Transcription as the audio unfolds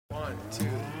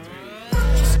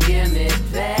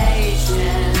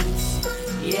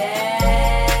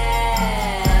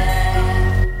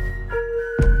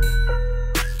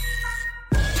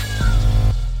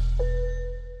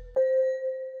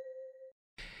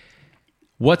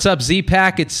What's up,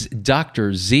 Z-Pack? It's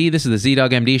Dr. Z. This is the Z-Dog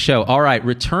MD show. All right,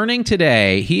 returning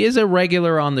today, he is a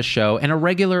regular on the show and a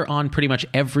regular on pretty much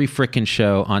every frickin'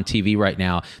 show on TV right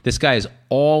now. This guy is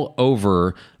all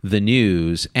over the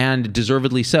news, and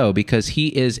deservedly so, because he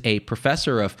is a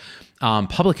professor of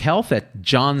public health at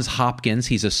Johns Hopkins.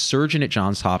 He's a surgeon at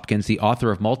Johns Hopkins, the author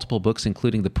of multiple books,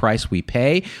 including The Price We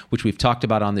Pay, which we've talked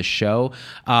about on this show,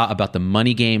 about the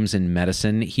money games in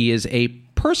medicine. He is a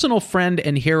personal friend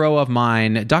and hero of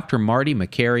mine, Dr. Marty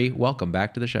Makary. Welcome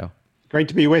back to the show. Great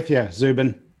to be with you,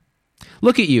 Zubin.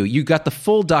 Look at you. You got the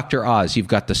full Dr. Oz. You've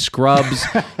got the scrubs.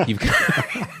 You've got...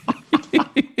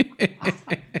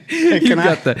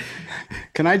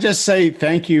 Can I just say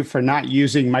thank you for not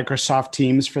using Microsoft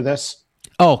Teams for this?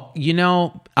 Oh,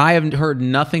 I haven't heard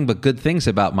nothing but good things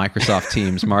about Microsoft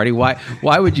Teams, Marty. Why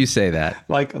would you say that?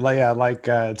 Like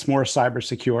it's more cyber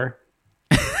secure.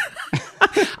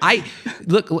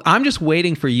 I'm just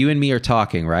waiting for you and me are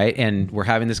talking, right? And we're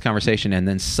having this conversation, and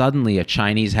then suddenly a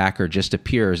Chinese hacker just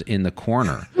appears in the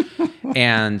corner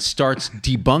and starts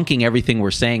debunking everything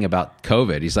we're saying about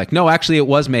COVID. He's like, no, actually, it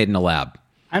was made in a lab.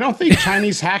 I don't think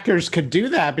Chinese hackers could do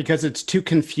that because it's too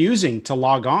confusing to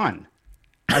log on.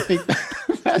 I think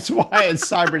that's why it's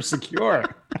cyber secure.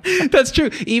 That's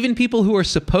true. Even people who are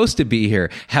supposed to be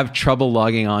here have trouble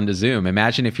logging on to Zoom.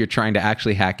 Imagine if you're trying to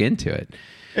actually hack into it.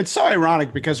 It's so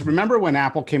ironic because remember when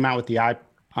Apple came out with the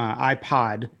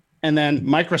iPod, and then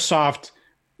Microsoft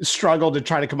struggled to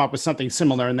try to come up with something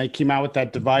similar, and they came out with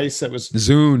that device that was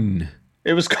Zune.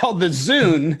 It was called the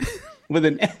Zune with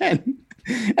an N.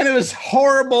 And it was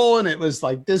horrible, and it was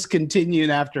like discontinued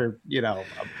after, a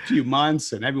few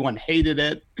months, and everyone hated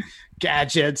it.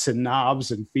 Gadgets and knobs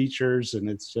and features, and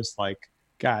it's just like,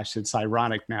 gosh, it's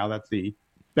ironic now that the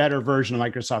better version of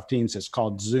Microsoft Teams is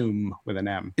called Zoom with an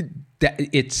M.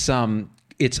 It's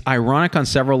ironic on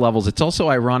several levels. It's also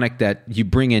ironic that you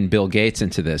bring in Bill Gates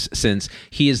into this, since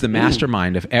he is the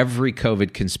mastermind of every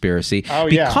COVID conspiracy. Oh,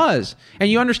 because, and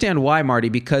you understand why, Marty,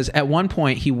 because at one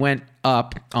point he went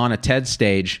up on a TED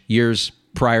stage years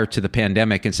prior to the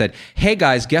pandemic and said, hey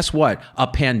guys, guess what? A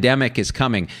pandemic is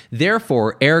coming.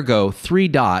 Therefore, ergo, 3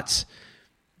 dots,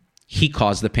 he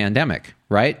caused the pandemic,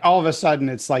 right? All of a sudden,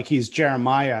 it's like he's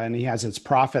Jeremiah and he has his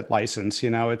prophet license.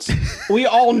 We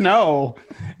all know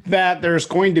that there's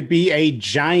going to be a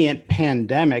giant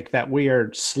pandemic that we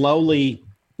are slowly,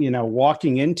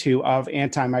 walking into of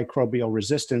antimicrobial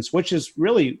resistance, which is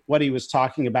really what he was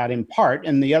talking about in part.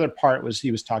 And the other part was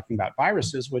he was talking about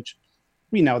viruses, which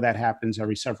we know that happens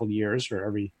every several years or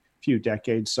every few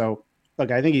decades. So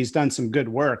look, I think he's done some good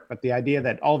work, but the idea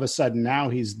that all of a sudden now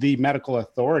he's the medical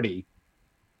authority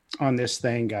on this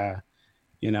thing,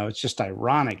 it's just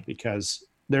ironic because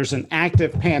there's an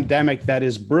active pandemic that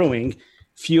is brewing,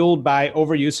 fueled by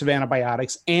overuse of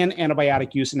antibiotics and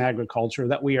antibiotic use in agriculture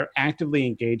that we are actively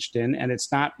engaged in. And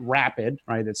it's not rapid,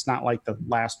 right? It's not like the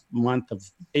last month of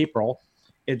April.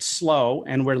 It's slow,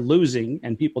 and we're losing,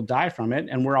 and people die from it.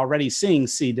 And we're already seeing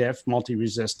C. diff,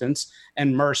 multi-resistance,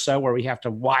 and MRSA, where we have to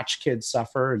watch kids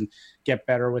suffer and get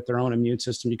better with their own immune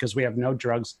system because we have no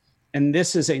drugs. And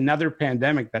this is another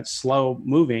pandemic that's slow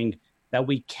moving that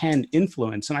we can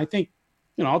influence. And I think,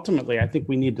 ultimately, I think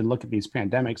we need to look at these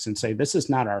pandemics and say, this is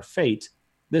not our fate.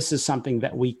 This is something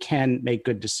that we can make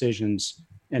good decisions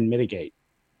and mitigate.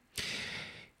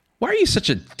 Why are you such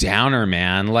a downer,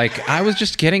 man? Like, I was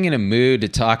just getting in a mood to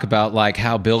talk about like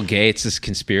how Bill Gates'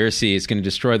 conspiracy is going to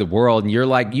destroy the world. And you're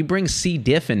like, you bring C.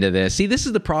 diff into this. See, this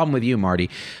is the problem with you, Marty.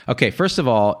 Okay, first of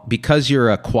all, because you're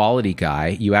a quality guy,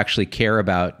 you actually care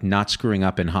about not screwing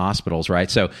up in hospitals, right?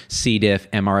 So C. diff,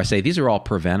 MRSA, these are all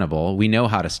preventable. We know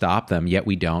how to stop them, yet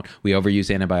we don't. We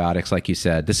overuse antibiotics, like you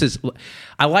said.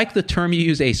 I like the term you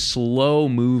use, a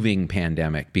slow-moving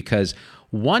pandemic, because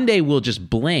one day we'll just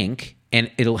blink and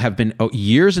it'll have been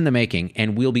years in the making,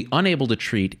 and we'll be unable to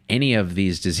treat any of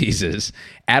these diseases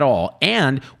at all.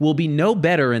 And we'll be no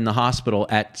better in the hospital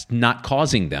at not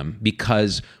causing them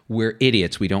because we're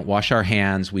idiots. We don't wash our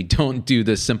hands. We don't do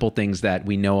the simple things that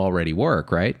we know already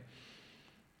work, right?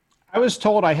 I was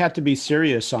told I had to be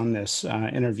serious on this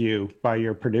interview by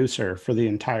your producer for the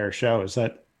entire show. Is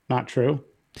that not true?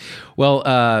 Well,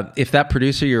 if that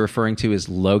producer you're referring to is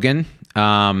Logan,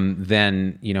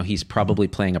 then he's probably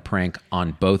playing a prank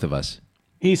on both of us.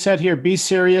 He said here, be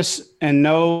serious and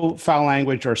no foul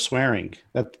language or swearing.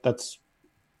 That's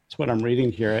what I'm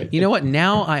reading here. You know what?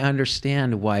 Now I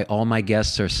understand why all my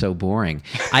guests are so boring.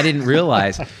 I didn't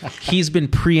realize he's been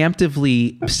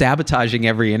preemptively sabotaging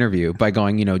every interview by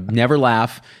going, never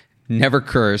laugh, Never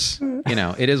curse.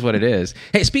 It is what it is.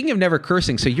 Hey, speaking of never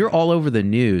cursing, so you're all over the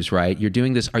news, right? You're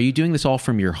doing this. Are you doing this all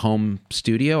from your home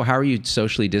studio? How are you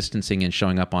socially distancing and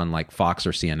showing up on like Fox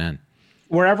or CNN?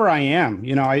 Wherever I am,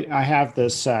 I have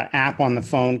this app on the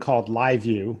phone called Live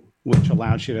View, which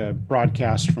allows you to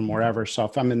broadcast from wherever. So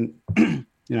if I'm in,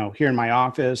 here in my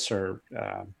office or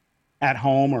at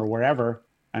home or wherever,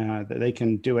 they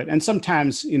can do it. And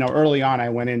sometimes, early on, I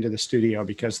went into the studio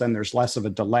because then there's less of a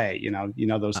delay.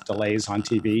 Those delays on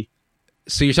TV.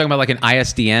 So you're talking about like an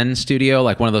ISDN studio,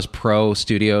 like one of those pro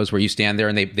studios where you stand there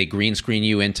and they green screen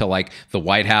you into like the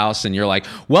White House, and you're like,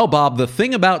 well, Bob, the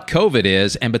thing about COVID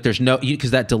is, but there's no, because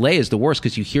that delay is the worst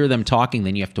because you hear them talking,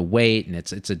 then you have to wait, and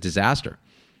it's a disaster.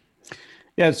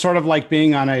 Yeah, it's sort of like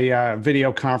being on a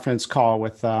video conference call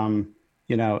with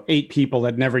 8 people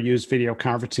that never used video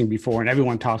conferencing before, and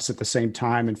everyone talks at the same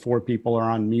time, and 4 people are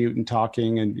on mute and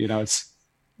talking, and it's.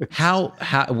 How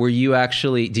were you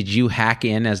actually? Did you hack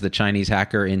in as the Chinese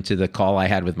hacker into the call I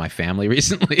had with my family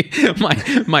recently?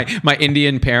 my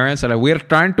Indian parents, and we're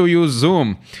trying to use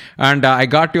Zoom, and I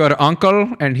got your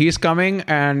uncle, and he's coming,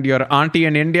 and your auntie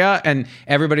in India, and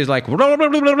everybody's like blah, blah, blah,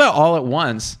 blah, blah, all at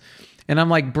once, and I'm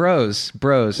like, bros,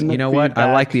 you know what?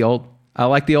 I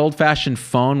like the old-fashioned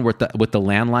phone with the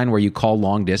landline where you call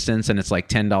long distance and it's like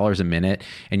 $10 a minute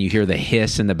and you hear the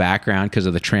hiss in the background because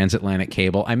of the transatlantic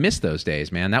cable. I miss those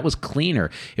days, man. That was cleaner.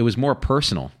 It was more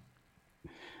personal.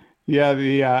 Yeah,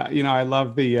 I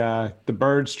love the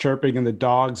birds chirping and the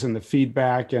dogs and the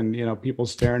feedback and people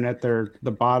staring at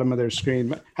the bottom of their screen.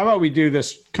 But how about we do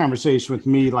this conversation with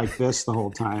me like this the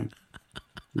whole time?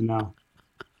 You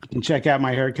can check out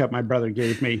my haircut my brother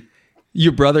gave me.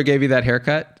 Your brother gave you that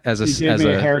haircut He gave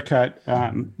me a haircut.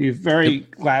 He very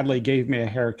gladly gave me a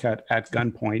haircut at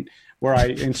gunpoint, where I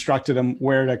instructed him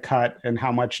where to cut and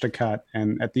how much to cut.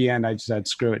 And at the end, I just said,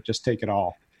 "Screw it, just take it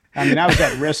all." I mean, I was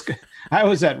at risk. I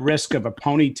was at risk of a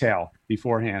ponytail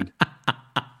beforehand.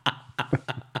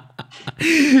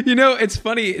 It's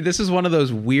funny. This is one of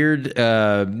those weird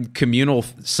communal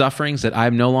sufferings that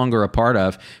I'm no longer a part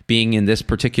of, being in this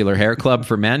particular hair club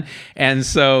for men. And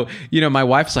so, my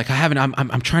wife's like,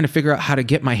 I'm trying to figure out how to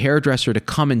get my hairdresser to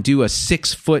come and do a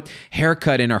 6-foot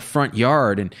haircut in our front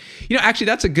yard. And, actually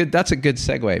that's a good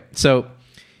segue. So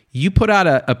you put out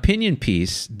an opinion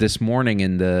piece this morning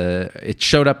it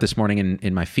showed up this morning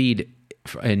in my feed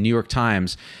in New York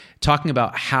Times, talking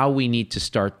about how we need to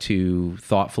start to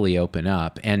thoughtfully open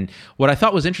up. And what I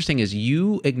thought was interesting is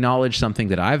you acknowledge something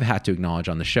that I've had to acknowledge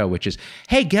on the show, which is,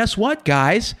 hey, guess what,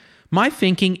 guys? My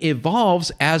thinking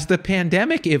evolves as the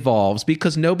pandemic evolves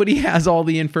because nobody has all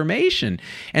the information.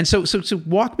 And so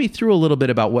walk me through a little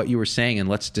bit about what you were saying, and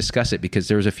let's discuss it, because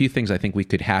there's a few things I think we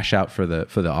could hash out for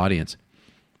the audience.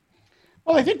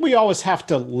 Well, I think we always have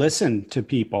to listen to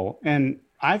people. And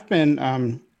I've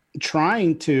been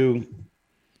trying to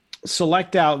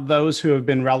select out those who have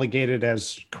been relegated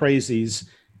as crazies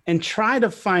and try to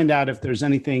find out if there's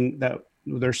anything that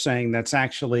they're saying that's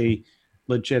actually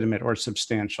legitimate or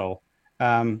substantial.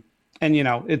 And,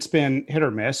 it's been hit or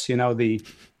miss. The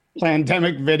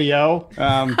pandemic video,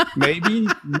 maybe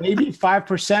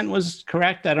 5% was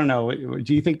correct. I don't know.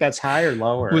 Do you think that's high or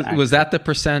low? Was that the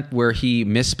percent where he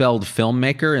misspelled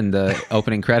filmmaker in the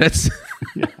opening credits?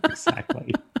 Yeah,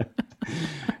 exactly.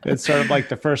 It's sort of like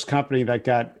the first company that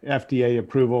got FDA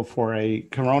approval for a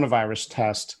coronavirus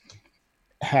test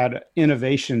had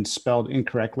innovation spelled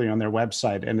incorrectly on their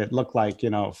website. And it looked like,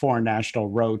 a foreign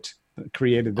national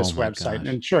created this website. Gosh.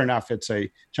 And sure enough, it's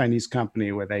a Chinese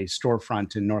company with a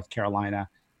storefront in North Carolina.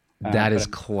 That is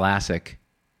classic.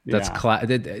 That's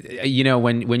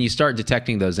when you start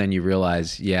detecting those, then you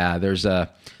realize, there's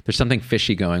something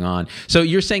fishy going on. So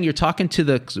you're saying you're talking to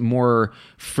the more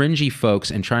fringy folks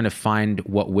and trying to find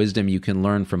what wisdom you can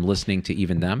learn from listening to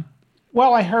even them?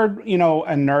 Well, I heard,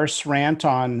 a nurse rant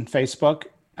on Facebook.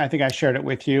 I think I shared it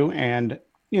with you. And,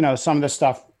 some of the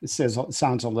stuff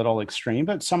sounds a little extreme,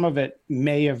 but some of it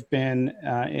may have been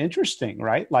interesting,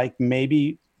 right? Like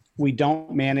maybe we don't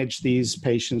manage these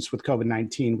patients with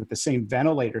COVID-19 with the same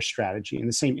ventilator strategy and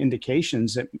the same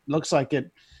indications. It looks like it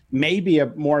may be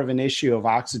more of an issue of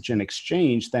oxygen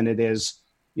exchange than it is,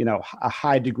 a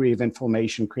high degree of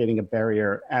inflammation creating a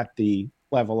barrier at the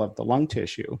level of the lung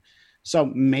tissue. So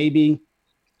maybe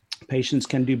patients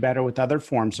can do better with other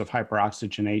forms of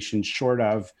hyperoxygenation short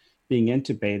of being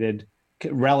intubated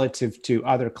relative to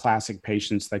other classic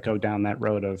patients that go down that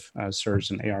road of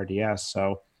SIRS and ARDS.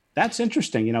 So that's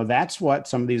interesting. That's what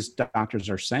some of these doctors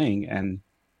are saying. And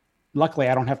luckily,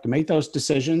 I don't have to make those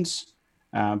decisions,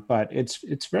 but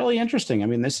it's really interesting. I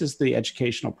mean, this is the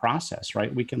educational process,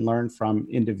 right? We can learn from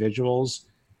individuals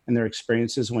and their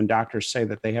experiences. When doctors say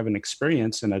that they have an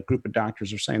experience and a group of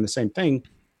doctors are saying the same thing,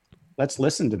 let's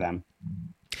listen to them.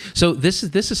 So this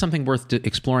is something worth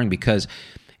exploring, because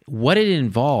what it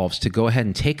involves to go ahead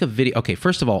and take a video. Okay,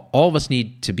 first of all of us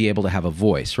need to be able to have a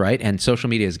voice, right? And social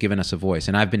media has given us a voice.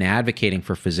 And I've been advocating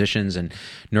for physicians and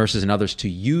nurses and others to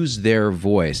use their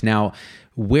voice. Now,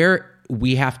 where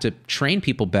we have to train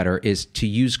people better is to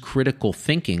use critical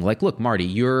thinking. Like, look, Marty,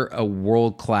 you're a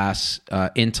world-class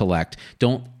intellect.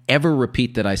 Don't ever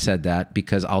repeat that I said that,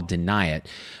 because I'll deny it.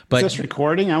 But is this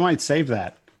recording? I might save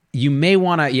that. You may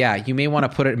want to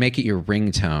put it, make it your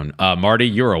ringtone. Marty,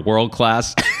 you're a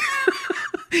world-class.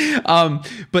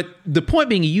 But the point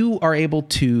being, you are able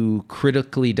to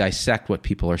critically dissect what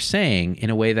people are saying in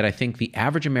a way that I think the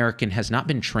average American has not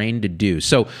been trained to do.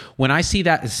 So when I see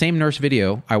that same nurse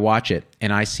video, I watch it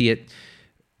and I see it,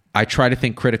 I try to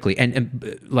think critically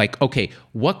and like, okay,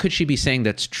 what could she be saying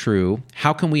that's true?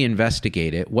 How can we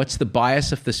investigate it? What's the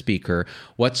bias of the speaker?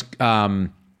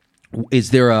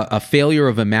 Is there a failure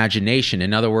of imagination?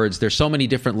 In other words, there's so many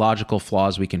different logical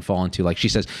flaws we can fall into. Like she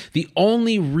says, the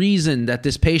only reason that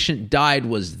this patient died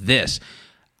was this.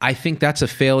 I think that's a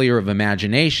failure of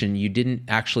imagination. You didn't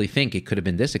actually think it could have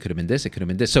been this, it could have been this, it could have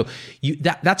been this. So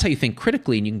that's how you think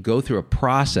critically, and you can go through a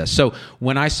process. So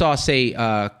when I saw, say,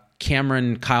 Kyle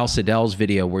Siddell's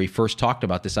video where he first talked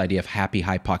about this idea of happy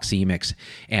hypoxemics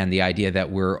and the idea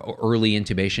that we're early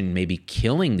intubation may be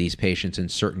killing these patients in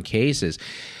certain cases.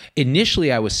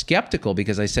 Initially, I was skeptical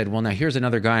because I said, well, now here's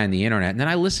another guy on the internet. And then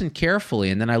I listened carefully,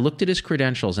 and then I looked at his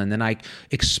credentials, and then I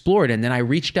explored, and then I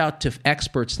reached out to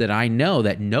experts that I know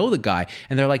the guy,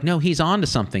 and they're like, no, he's on to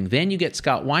something. Then you get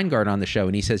Scott Weingart on the show,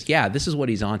 and he says, yeah, this is what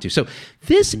he's on to. So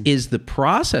this is the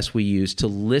process we use to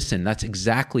listen. That's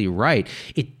exactly right.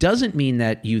 It doesn't mean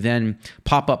that you then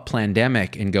pop up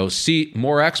Plandemic and go, see,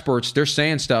 more experts, they're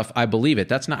saying stuff, I believe it.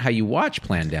 That's not how you watch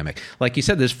Plandemic. Like you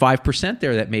said, there's 5%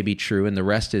 there that may be true, and the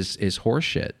rest is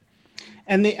horseshit.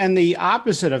 And the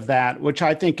opposite of that, which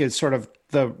I think is sort of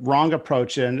the wrong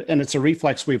approach, and it's a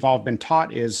reflex we've all been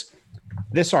taught, is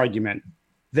this argument: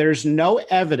 there's no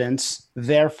evidence,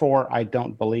 therefore I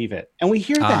don't believe it. And we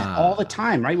hear that all the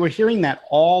time, right? We're hearing that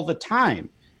all the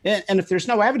time. And if there's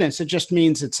no evidence, it just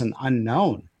means it's an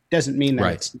unknown. Doesn't mean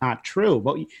that it's not true.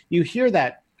 But you hear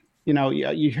that,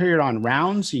 you hear it on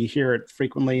rounds, you hear it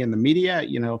frequently in the media,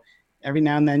 every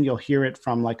now and then you'll hear it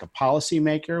from like a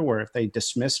policymaker, where if they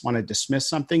want to dismiss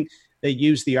something, they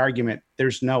use the argument,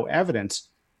 there's no evidence.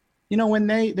 When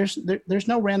there's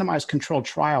no randomized controlled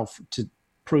trial to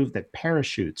prove that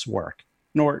parachutes work,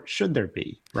 nor should there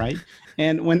be, right?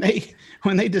 And when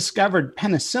they discovered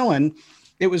penicillin,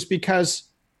 it was because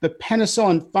the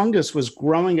penicillin fungus was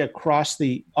growing across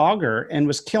the agar and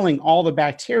was killing all the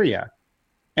bacteria.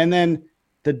 And then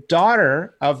the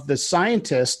daughter of the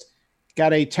scientist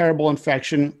got a terrible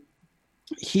infection.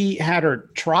 He had her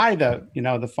try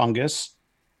the fungus,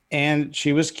 and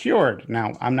she was cured.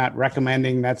 Now, I'm not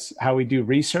recommending that's how we do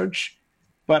research,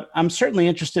 but I'm certainly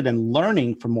interested in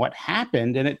learning from what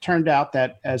happened. And it turned out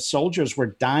that as soldiers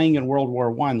were dying in World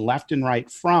War I, left and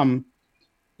right, from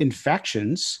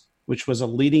infections, which was a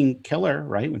leading killer,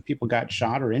 right? When people got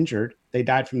shot or injured, they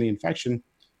died from the infection.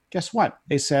 Guess what?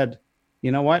 They said,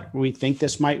 you know what, we think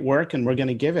this might work and we're going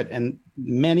to give it. And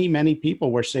many, many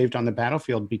people were saved on the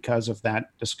battlefield because of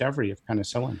that discovery of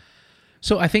penicillin.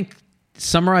 So I think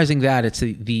summarizing that, it's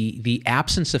the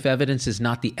absence of evidence is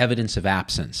not the evidence of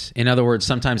absence. In other words,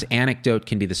 sometimes anecdote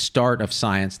can be the start of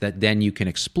science that then you can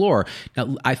explore.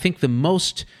 Now, I think the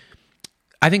most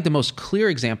clear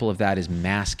example of that is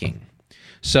masking.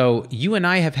 So you and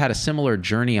I have had a similar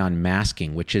journey on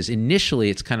masking, which is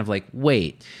initially it's kind of like,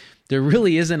 wait, there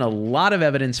really isn't a lot of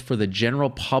evidence for the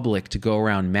general public to go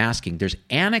around masking. There's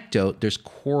anecdote, there's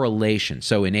correlation.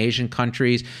 So in Asian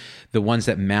countries, the ones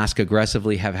that mask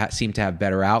aggressively seem to have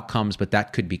better outcomes, but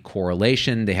that could be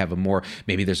correlation. They have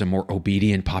maybe there's a more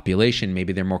obedient population.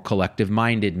 Maybe they're more collective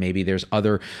minded. Maybe there's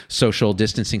other social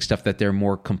distancing stuff that they're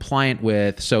more compliant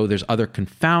with. So there's other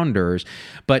confounders.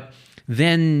 But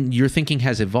then your thinking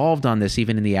has evolved on this,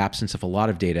 even in the absence of a lot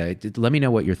of data. Let me know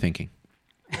what you're thinking.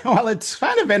 Well, it's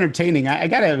kind of entertaining. I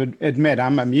got to admit,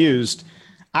 I'm amused.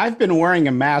 I've been wearing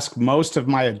a mask most of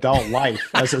my adult life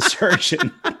as a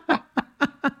surgeon.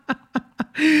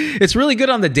 It's really good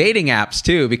on the dating apps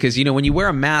too, because when you wear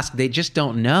a mask, they just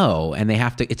don't know, and they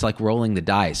have to. It's like rolling the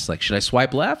dice. Like, should I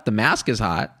swipe left? The mask is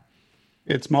hot.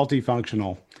 It's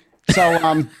multifunctional.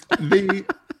 So the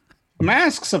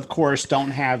masks, of course,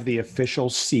 don't have the official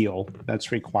seal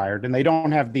that's required, and they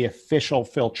don't have the official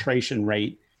filtration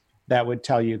rate that would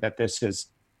tell you that this is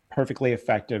perfectly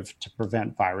effective to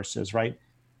prevent viruses, right?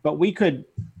 But we could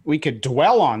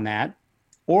dwell on that,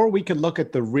 or we could look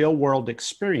at the real world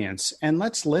experience, and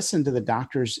let's listen to the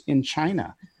doctors in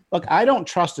China. Look, I don't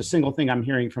trust a single thing I'm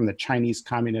hearing from the Chinese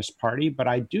Communist Party, but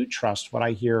I do trust what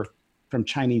I hear from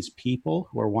Chinese people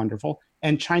who are wonderful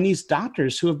and Chinese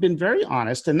doctors who have been very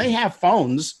honest, and they have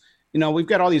phones. We've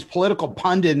got all these political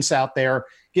pundits out there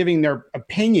giving their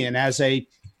opinion as a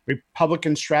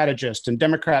Republican strategist and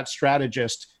Democrat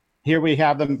strategist. Here we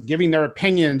have them giving their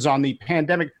opinions on the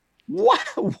pandemic. What?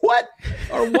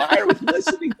 Or why are we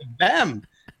listening to them?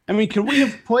 I mean, could we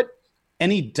have put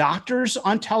any doctors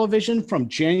on television from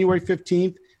January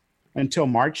 15th until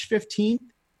March 15th?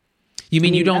 You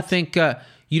mean you don't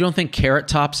think Carrot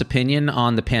Top's opinion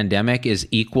on the pandemic is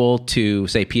equal to,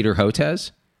 say, Peter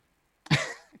Hotez?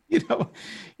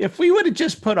 If we would have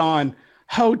just put on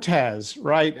Hotez,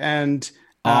 right, and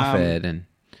Offit and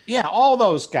all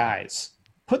those guys,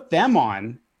 put them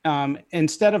on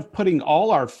instead of putting all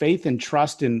our faith and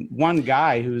trust in one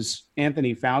guy who's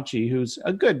Anthony Fauci, who's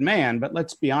a good man, but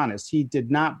let's be honest, he did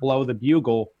not blow the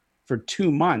bugle for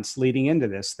 2 months leading into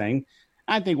this thing.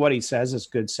 I think what he says is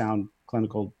good, sound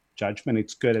clinical judgment.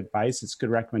 It's good advice. It's good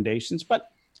recommendations. But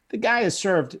the guy has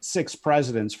served 6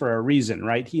 presidents for a reason,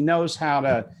 right? He knows how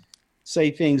to say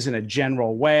things in a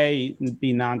general way and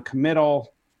be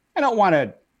non-committal. I don't want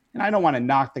to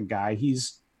knock the guy.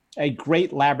 He's a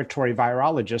great laboratory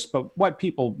virologist, but what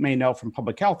people may know from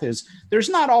public health is there's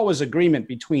not always agreement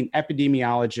between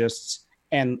epidemiologists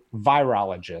and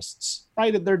virologists,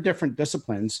 right? They're different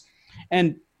disciplines,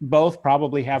 and both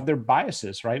probably have their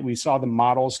biases, right? We saw the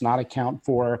models not account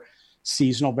for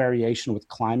seasonal variation with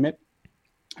climate,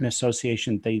 an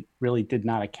association they really did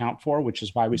not account for, which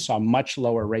is why we saw much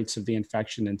lower rates of the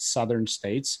infection in southern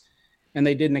states, and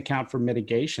they didn't account for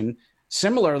mitigation.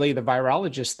 Similarly, the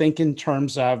virologists think in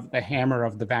terms of the hammer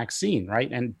of the vaccine, right?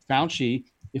 And Fauci,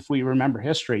 if we remember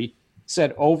history,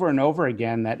 said over and over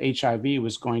again that HIV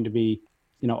was going to be,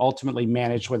 ultimately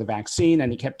managed with a vaccine.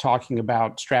 And he kept talking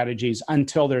about strategies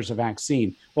until there's a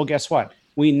vaccine. Well, guess what?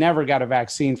 We never got a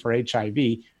vaccine for HIV.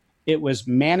 It was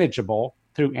manageable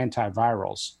through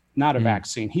antivirals, not a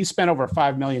vaccine. He spent over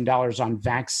 $5 million on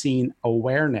vaccine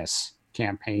awareness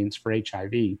campaigns for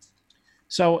HIV.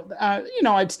 So,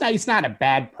 he's not a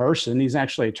bad person. He's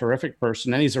actually a terrific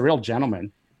person, and he's a real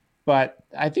gentleman. But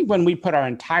I think when we put our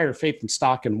entire faith and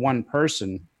stock in one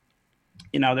person,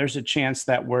 there's a chance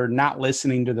that we're not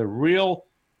listening to the real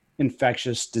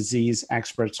infectious disease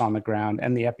experts on the ground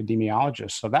and the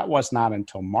epidemiologists. So that was not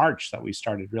until March that we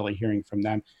started really hearing from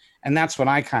them. And that's when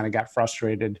I kind of got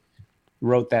frustrated,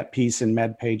 wrote that piece in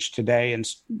MedPage Today and,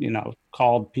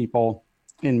 called people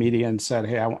in media and said,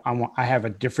 hey, I have a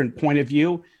different point of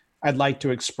view. I'd like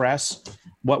to express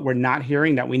what we're not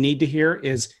hearing that we need to hear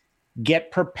is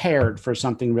get prepared for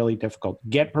something really difficult.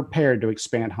 Get prepared to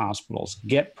expand hospitals.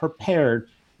 Get prepared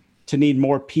to need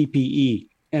more PPE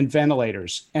and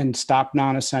ventilators and stop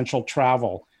non-essential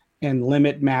travel and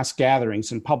limit mass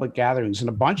gatherings and public gatherings. And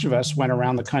a bunch of us went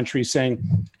around the country saying,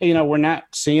 hey, we're not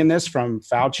seeing this from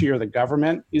Fauci or the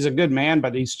government. He's a good man,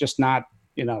 but he's just not,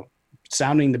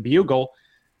 sounding the bugle.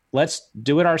 Let's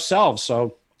do it ourselves.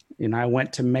 So, I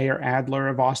went to Mayor Adler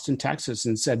of Austin, Texas,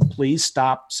 and said, please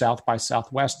stop South by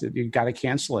Southwest. You've got to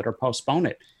cancel it or postpone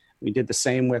it. We did the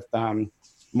same with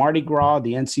Marty Gras,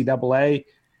 the NCAA.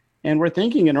 And we're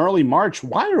thinking in early March,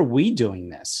 why are we doing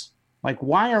this? Like,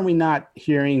 why are we not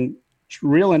hearing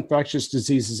real infectious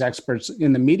diseases experts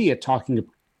in the media talking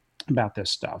about this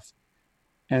stuff?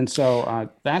 And so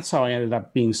that's how I ended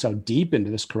up being so deep into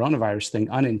this coronavirus thing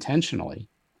unintentionally.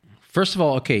 First of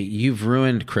all, okay, you've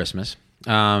ruined Christmas.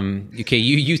 Okay,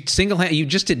 you you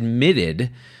just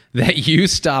admitted that you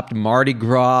stopped Mardi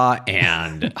Gras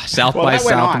and South by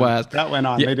Southwest. That went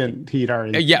on. Yeah. They didn't heed our.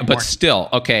 Yeah, but still,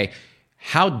 okay.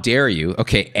 How dare you?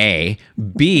 Okay, A,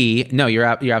 B. No, you're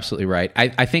absolutely right.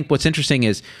 I think what's interesting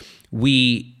is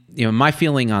my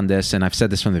feeling on this, and I've said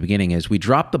this from the beginning, is we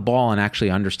dropped the ball on actually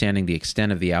understanding the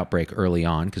extent of the outbreak early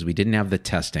on because we didn't have the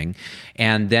testing,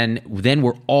 and then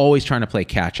we're always trying to play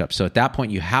catch up. So at that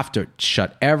point, you have to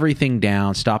shut everything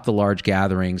down, stop the large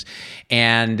gatherings,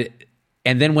 and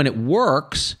then when it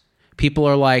works, people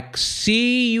are like,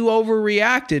 see, you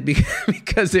overreacted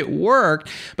because it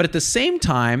worked. But at the same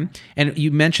time, and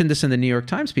you mentioned this in the New York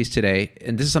Times piece today,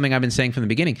 and this is something I've been saying from the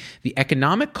beginning, the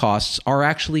economic costs are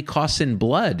actually costs in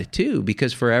blood too,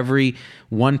 because for every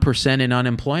 1% in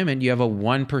unemployment, you have a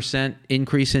 1%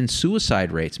 increase in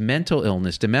suicide rates, mental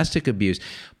illness, domestic abuse.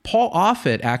 Paul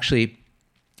Offit actually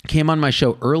came on my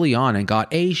show early on and got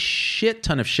a shit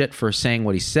ton of shit for saying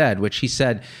what he said, which he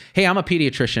said, hey, I'm a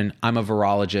pediatrician. I'm a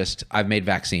virologist. I've made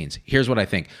vaccines. Here's what I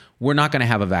think. We're not going to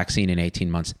have a vaccine in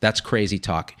 18 months. That's crazy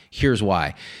talk. Here's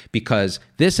why. Because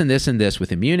this and this and this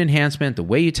with immune enhancement, the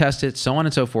way you test it, so on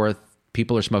and so forth,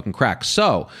 people are smoking crack.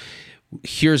 So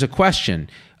here's a question.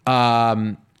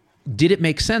 Did it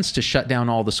make sense to shut down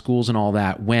all the schools and all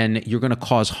that when you're going to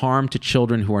cause harm to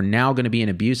children who are now going to be in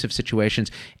abusive situations,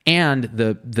 and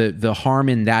the harm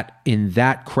in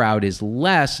that crowd is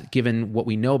less given what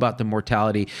we know about the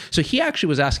mortality? So he actually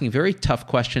was asking very tough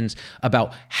questions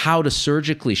about how to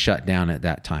surgically shut down at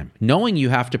that time, knowing you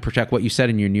have to protect what you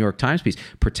said in your New York Times piece,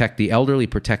 protect the elderly,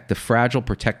 protect the fragile,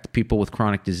 protect the people with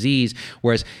chronic disease,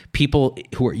 whereas people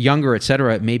who are younger, et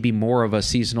cetera, it may be more of a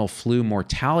seasonal flu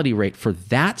mortality rate for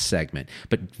that segment,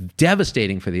 but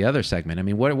devastating for the other segment. I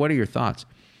mean, what are your thoughts?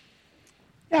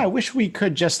 Yeah, I wish we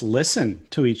could just listen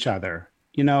to each other.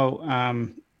 You know,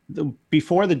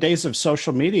 before the days of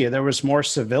social media, there was more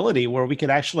civility where we could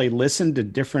actually listen to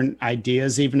different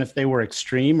ideas, even if they were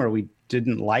extreme or we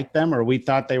didn't like them or we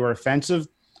thought they were offensive.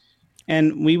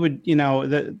 And we would, you know,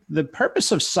 the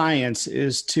purpose of science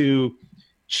is to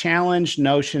challenge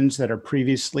notions that are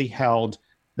previously held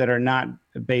that are not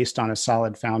based on a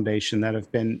solid foundation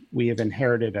we have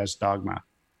inherited as dogma.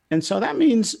 And so that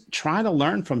means try to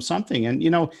learn from something. And, you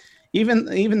know, even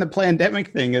the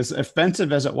pandemic thing, as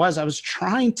offensive as it was, I was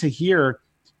trying to hear,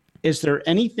 is there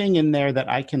anything in there that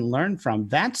I can learn from?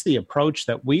 That's the approach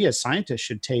that we as scientists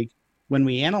should take when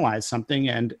we analyze something.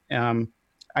 And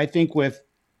I think with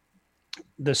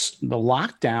the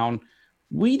lockdown,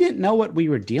 we didn't know what we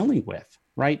were dealing with.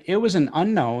 Right? It was an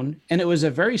unknown, and it was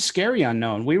a very scary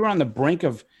unknown. We were on the brink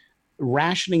of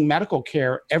rationing medical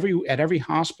care at every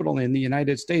hospital in the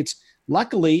United States.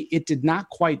 Luckily, it did not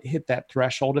quite hit that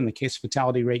threshold, and the case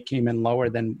fatality rate came in lower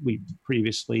than we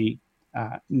previously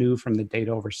knew from the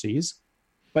data overseas.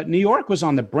 But New York was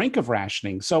on the brink of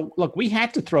rationing. So look, we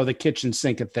had to throw the kitchen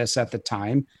sink at this at the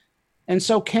time. And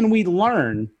so can we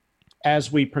learn as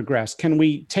we progress? Can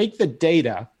we take the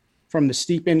data from the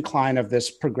steep incline of this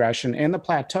progression and the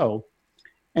plateau,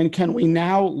 and can we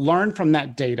now learn from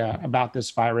that data about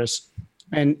this virus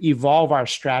and evolve our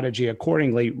strategy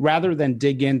accordingly rather than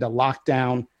dig into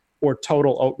lockdown or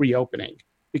total reopening?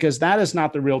 Because that is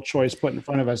not the real choice put in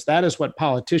front of us. That is what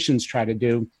politicians try to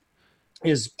do,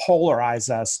 is polarize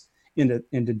us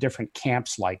into different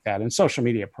camps like that. And social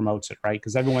media promotes it, right?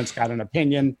 Because everyone's got an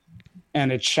opinion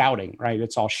and it's shouting, right?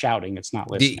 It's all shouting. It's not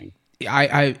listening.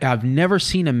 I've never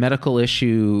seen a medical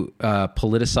issue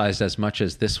politicized as much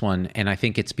as this one, and I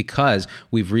think it's because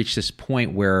we've reached this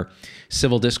point where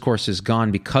civil discourse is gone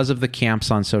because of the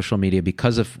camps on social media,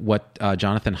 because of what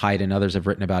Jonathan Haidt and others have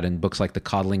written about in books like The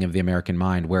Coddling of the American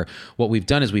Mind, where what we've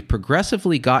done is we've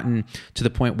progressively gotten to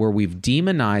the point where we've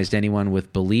demonized anyone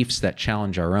with beliefs that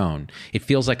challenge our own. It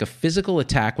feels like a physical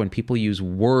attack when people use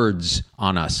words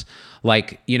on us.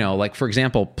 Like, you know, like for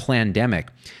example, plandemic.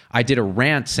 I did a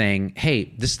rant saying,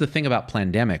 hey, this is the thing about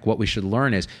plandemic. What we should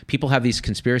learn is people have these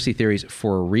conspiracy theories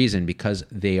for a reason, because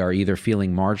they are either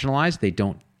feeling marginalized, they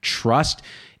don't trust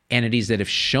entities that have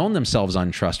shown themselves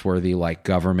untrustworthy, like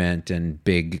government and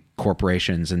big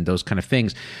corporations and those kind of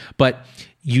things. But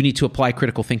you need to apply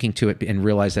critical thinking to it and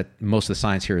realize that most of the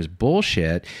science here is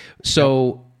bullshit.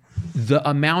 So the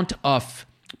amount of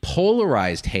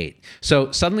polarized hate.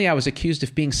 So suddenly I was accused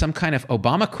of being some kind of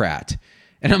Obamacrat.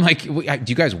 And I'm like, do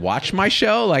you guys watch my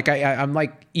show? Like I'm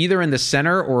like either in the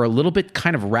center or a little bit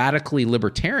kind of radically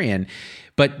libertarian,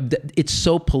 but it's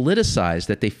so politicized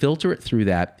that they filter it through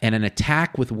that. And an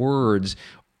attack with words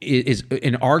is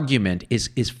an argument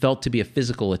is felt to be a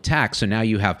physical attack. So now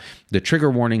you have the trigger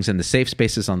warnings and the safe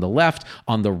spaces on the left.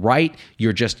 On the right,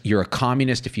 you're a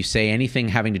communist if you say anything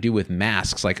having to do with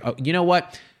masks. Like, oh, you know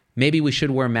what? Maybe we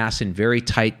should wear masks in very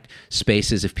tight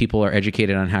spaces if people are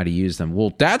educated on how to use them.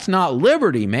 Well, that's not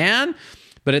liberty, man.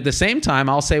 But at the same time,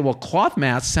 I'll say, well, cloth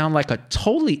masks sound like a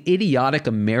totally idiotic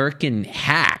American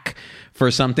hack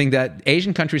for something that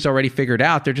Asian countries already figured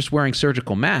out. They're just wearing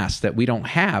surgical masks that we don't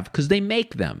have because they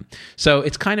make them. So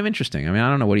it's kind of interesting. I mean, I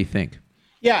don't know. What do you think?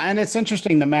 Yeah, and it's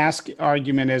interesting. The mask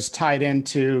argument is tied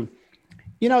into,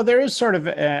 you know, there is sort of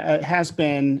has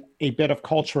been a bit of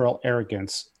cultural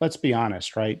arrogance. Let's be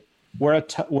honest, right? We're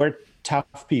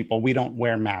tough people. We don't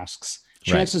wear masks.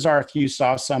 Chances are, if you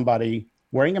saw somebody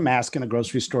wearing a mask in a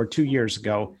grocery store 2 years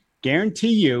ago,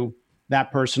 guarantee you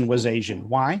that person was Asian.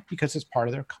 Why? Because it's part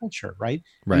of their culture, right?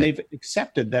 And they've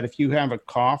accepted that if you have a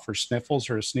cough or sniffles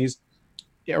or a sneeze,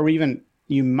 or even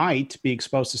you might be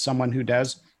exposed to someone who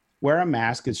does, wear a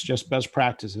mask. It's just best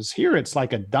practices. Here, it's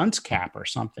like a dunce cap or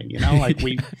something, you know, like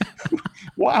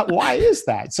Why is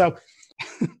that? So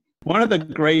one of the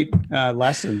great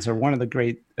lessons, or one of the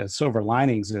great silver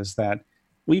linings, is that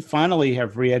we finally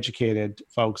have re-educated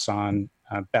folks on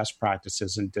best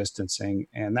practices in distancing,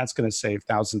 and that's going to save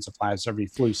thousands of lives every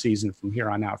flu season from here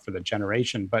on out for the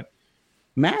generation. But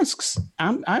masks,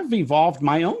 I've evolved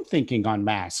my own thinking on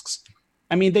masks.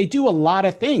 I mean, they do a lot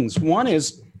of things. One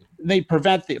is they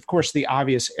prevent, of course, the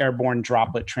obvious airborne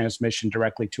droplet transmission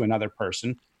directly to another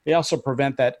person. They also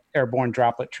prevent that airborne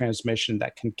droplet transmission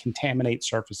that can contaminate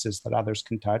surfaces that others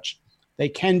can touch. They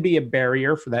can be a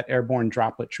barrier for that airborne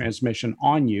droplet transmission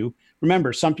on you.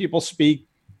 Remember, some people speak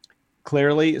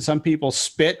clearly. Some people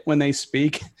spit when they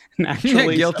speak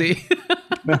naturally. Guilty.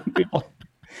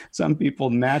 Some people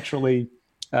naturally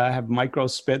have micro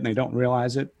spit and they don't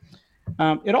realize it.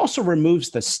 It also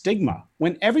removes the stigma.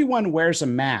 When everyone wears a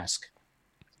mask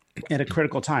at a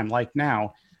critical time, like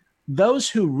now, those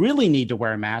who really need to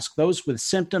wear a mask, those with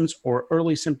symptoms or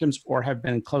early symptoms or have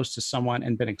been close to someone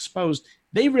and been exposed,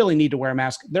 they really need to wear a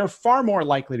mask. They're far more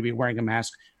likely to be wearing a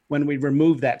mask when we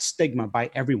remove that stigma by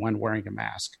everyone wearing a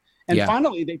mask. And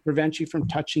finally, they prevent you from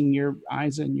touching your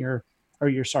eyes and your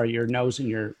nose and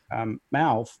your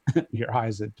mouth, your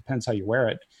eyes, it depends how you wear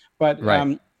it. But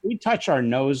we touch our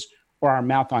nose or our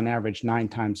mouth on average 9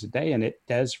 times a day, and it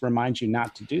does remind you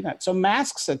not to do that. So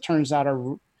masks, it turns out,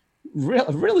 are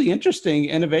really interesting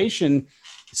innovation,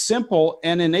 simple.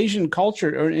 And in Asian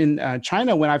culture, or in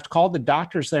China, when I've called the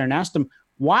doctors there and asked them,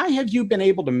 why have you been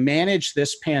able to manage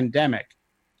this pandemic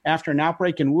after an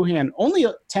outbreak in Wuhan? Only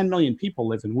 10 million people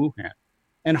live in Wuhan.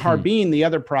 And Harbin, the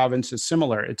other province, is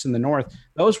similar. It's in the north.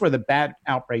 Those where the bad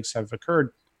outbreaks have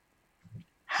occurred.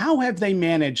 How have they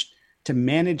managed to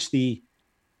manage the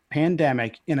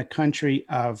pandemic in a country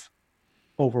of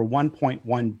over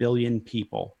 1.1 billion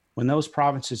people when those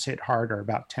provinces hit hard are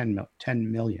about 10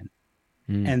 million?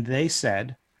 And they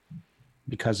said,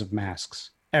 because of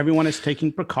masks. Everyone is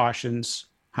taking precautions,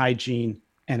 hygiene,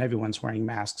 and everyone's wearing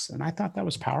masks. And I thought that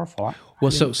was powerful.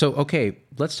 Okay,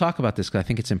 let's talk about this because I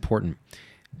think it's important.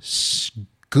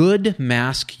 Good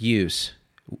mask use,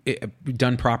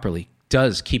 done properly,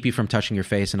 does keep you from touching your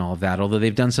face and all of that. Although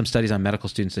they've done some studies on medical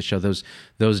students that show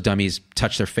those dummies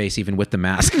touch their face even with the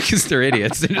mask because they're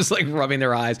idiots. They're just like rubbing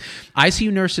their eyes.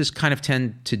 ICU nurses kind of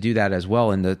tend to do that as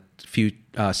well in the few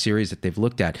series that they've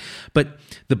looked at. But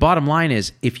the bottom line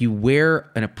is, if you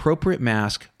wear an appropriate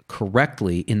mask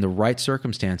correctly in the right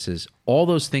circumstances, all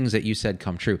those things that you said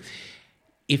come true.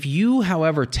 If you,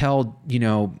 however, tell,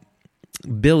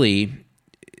 Billy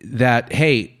that,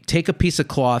 hey, take a piece of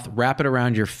cloth, wrap it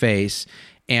around your face,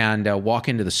 and walk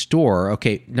into the store.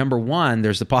 Okay, number one,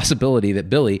 there's the possibility that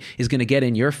Billy is going to get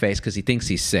in your face because he thinks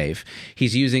he's safe.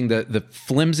 He's using the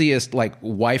flimsiest, like,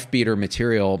 wife beater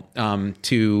material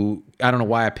to, I don't know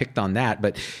why I picked on that,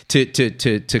 but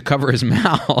to cover his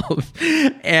mouth.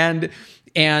 And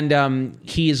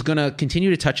he is going to continue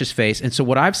to touch his face. And so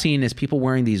what I've seen is people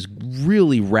wearing these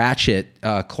really ratchet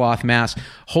cloth masks,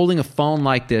 holding a phone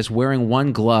like this, wearing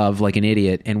one glove like an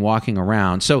idiot, and walking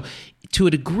around. So to a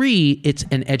degree, it's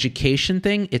an education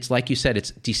thing. It's like you said,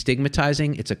 it's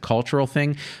destigmatizing. It's a cultural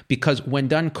thing because when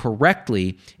done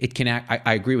correctly, it can act.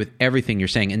 I agree with everything you're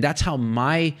saying. And that's how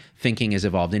my thinking has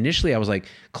evolved. Initially, I was like,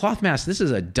 cloth masks, this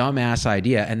is a dumbass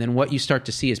idea. And then what you start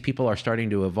to see is people are starting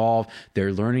to evolve.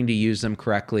 They're learning to use them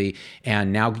correctly.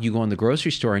 And now you go in the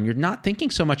grocery store and you're not thinking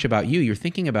so much about you. You're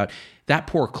thinking about that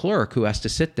poor clerk who has to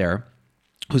sit there,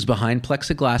 who's behind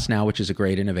plexiglass now, which is a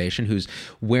great innovation,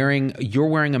 you're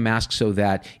wearing a mask so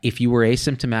that if you were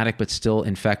asymptomatic but still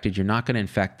infected, you're not going to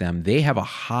infect them. They have a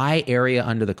high area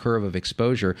under the curve of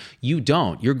exposure. You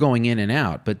don't. You're going in and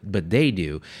out, but they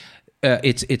do.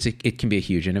 It can be a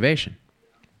huge innovation.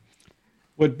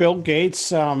 Would Bill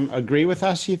Gates agree with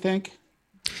us, you think?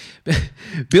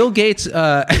 Bill Gates,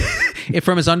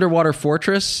 from his underwater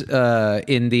fortress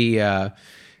in the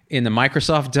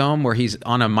Microsoft Dome, where he's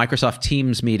on a Microsoft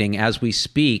Teams meeting as we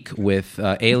speak with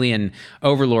alien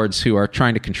overlords who are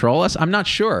trying to control us. I'm not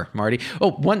sure, Marty.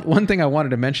 Oh, one thing I wanted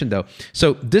to mention, though.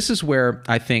 So this is where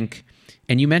I think,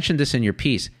 and you mentioned this in your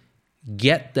piece,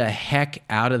 get the heck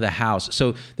out of the house.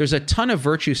 So there's a ton of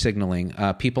virtue signaling,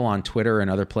 people on Twitter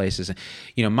and other places.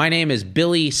 My name is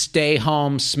Billy Stay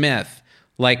Home Smith.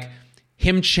 Like,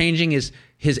 him changing his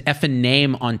effing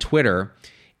name on Twitter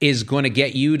is going to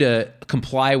get you to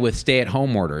comply with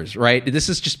stay-at-home orders, right? This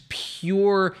is just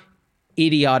pure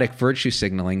idiotic virtue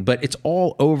signaling, but it's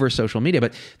all over social media.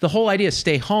 But the whole idea of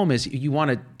stay home is you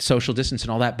want to social distance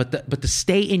and all that, but the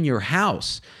stay in your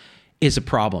house is a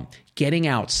problem. Getting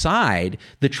outside,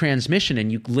 the transmission,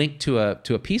 and you link to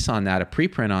a piece on that, a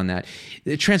preprint on that,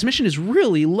 the transmission is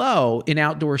really low in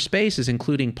outdoor spaces,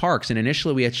 including parks. And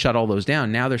initially we had shut all those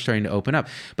down. Now they're starting to open up.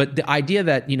 But the idea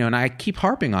that, and I keep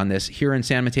harping on this here in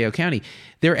San Mateo County,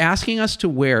 they're asking us to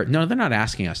wear, no, they're not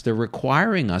asking us, they're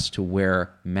requiring us to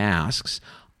wear masks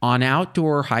on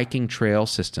outdoor hiking trail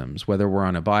systems, whether we're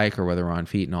on a bike or whether we're on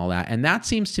feet and all that. And that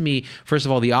seems to me, first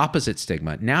of all, the opposite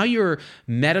stigma. Now you're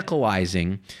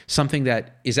medicalizing something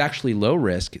that is actually low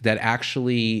risk, that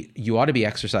actually you ought to be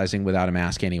exercising without a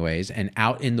mask anyways, and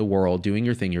out in the world doing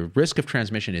your thing. Your risk of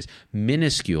transmission is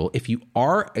minuscule. If you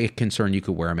are concerned, you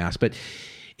could wear a mask. But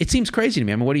it seems crazy to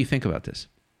me. I mean, what do you think about this?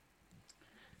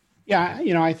 Yeah,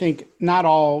 I think not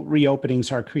all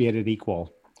reopenings are created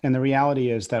equal. And the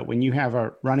reality is that when you have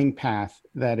a running path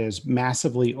that is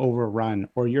massively overrun,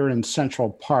 or you're in Central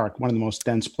Park, one of the most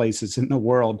dense places in the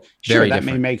world, sure, that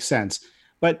may make sense.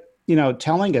 But,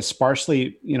 telling a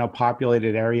sparsely,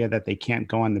 populated area that they can't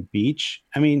go on the beach,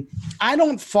 I mean, I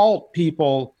don't fault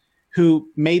people who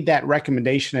made that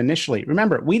recommendation initially.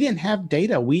 Remember, we didn't have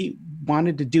data. We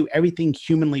wanted to do everything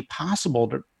humanly possible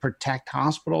to protect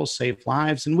hospitals, save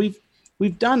lives. And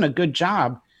we've done a good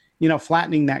job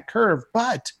flattening that curve.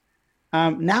 But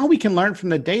now we can learn from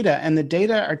the data, and the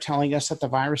data are telling us that the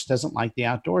virus doesn't like the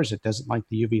outdoors. It doesn't like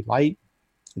the UV light.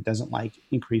 It doesn't like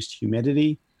increased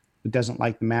humidity. It doesn't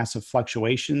like the massive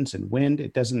fluctuations in wind.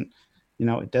 It doesn't,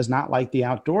 it does not like the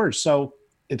outdoors. So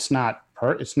it's not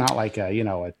like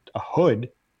a hood.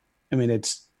 I mean,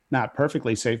 it's not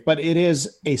perfectly safe, but it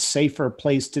is a safer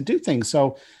place to do things.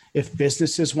 So if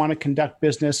businesses want to conduct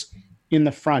business in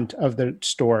the front of the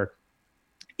store,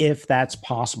 if that's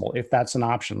possible, if that's an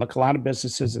option. Look, a lot of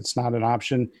businesses, it's not an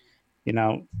option.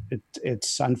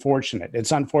 It's unfortunate.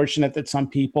 It's unfortunate that some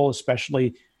people,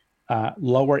 especially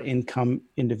lower income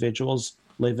individuals,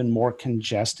 live in more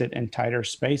congested and tighter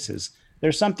spaces.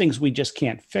 There's some things we just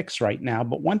can't fix right now.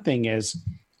 But one thing is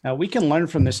we can learn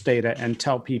from this data and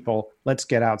tell people, let's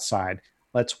get outside.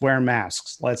 Let's wear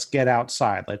masks. Let's get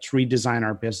outside. Let's redesign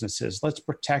our businesses. Let's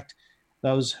protect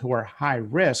those who are high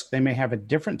risk. They may have a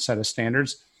different set of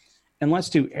standards. And let's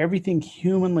do everything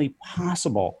humanly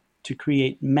possible to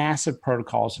create massive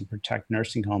protocols and protect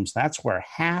nursing homes. That's where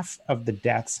half of the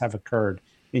deaths have occurred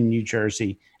in New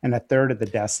Jersey and a third of the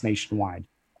deaths nationwide.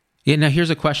 Yeah, now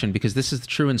here's a question, because this is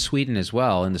true in Sweden as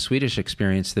well. In the Swedish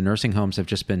experience, the nursing homes have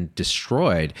just been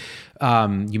destroyed.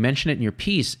 You mentioned it in your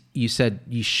piece. You said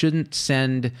you shouldn't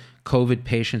send COVID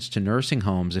patients to nursing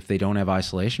homes if they don't have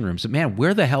isolation rooms. But man,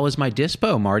 where the hell is my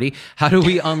dispo, Marty? How do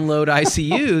we unload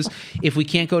ICUs if we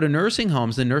can't go to nursing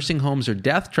homes? The nursing homes are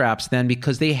death traps then,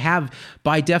 because they have,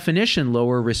 by definition,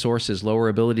 lower resources, lower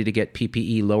ability to get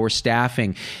PPE, lower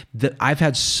staffing. I've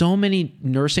had so many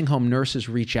nursing home nurses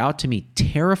reach out to me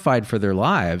terrified for their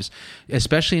lives,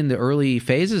 especially in the early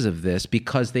phases of this,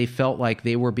 because they felt like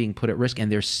they were being put at risk,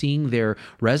 and they're seeing their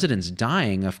residents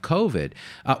dying of COVID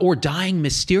or dying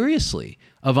mysteriously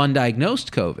of undiagnosed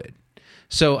COVID.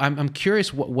 So I'm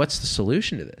curious, what's the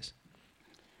solution to this?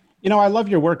 I love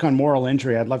your work on moral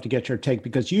injury. I'd love to get your take,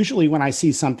 because usually when I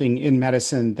see something in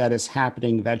medicine that is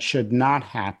happening that should not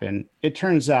happen, it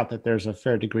turns out that there's a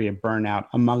fair degree of burnout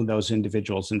among those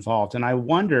individuals involved. And I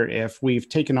wonder if we've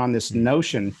taken on this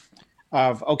notion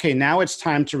of, okay, now it's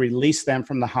time to release them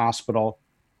from the hospital.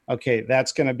 Okay,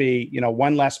 that's going to be,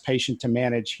 one less patient to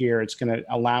manage here. It's going to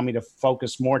allow me to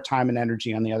focus more time and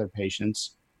energy on the other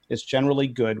patients. It's generally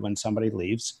good when somebody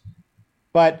leaves.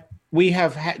 But we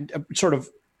have had sort of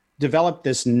developed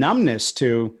this numbness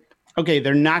to, okay,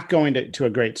 they're not going to a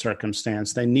great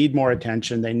circumstance. They need more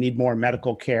attention. They need more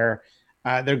medical care.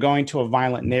 They're going to a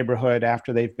violent neighborhood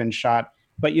after they've been shot.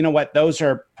 But you know what? Those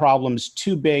are problems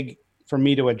too big for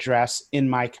me to address in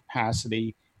my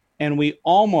capacity. And we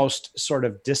almost sort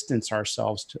of distance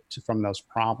ourselves from those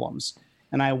problems.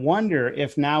 And I wonder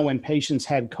if now, when patients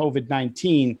had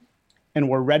COVID-19 and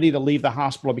were ready to leave the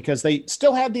hospital because they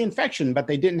still had the infection, but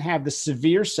they didn't have the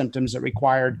severe symptoms that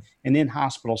required an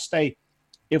in-hospital stay,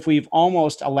 if we've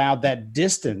almost allowed that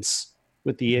distance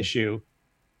with the issue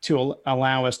to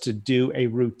allow us to do a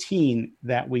routine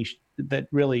that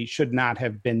really should not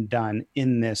have been done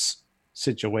in this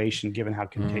situation, given how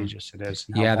contagious it is.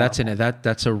 Yeah,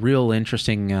 that's a real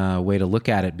interesting way to look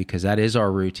at it, because that is our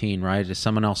routine, right? It's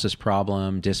someone else's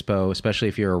problem, dispo, especially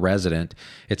if you're a resident.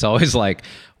 It's always like,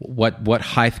 what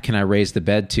height can I raise the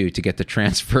bed to get the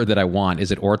transfer that I want?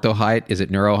 Is it ortho height? Is it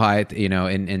neuro height?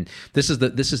 And this is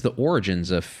the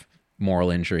origins of moral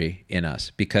injury in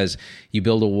us, because you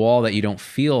build a wall that you don't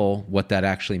feel what that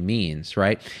actually means,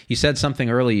 right? You said something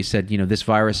earlier. You said, this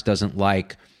virus doesn't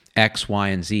like X, Y,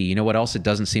 and Z. You know what else it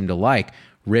doesn't seem to like?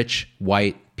 rich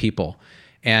white people.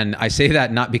 And I say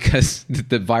that not because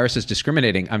the virus is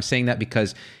discriminating. I'm saying that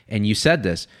because, and you said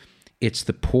this, it's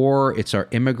the poor, it's our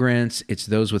immigrants, it's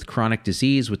those with chronic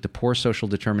disease, with the poor social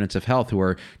determinants of health who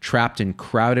are trapped in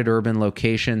crowded urban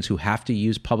locations, who have to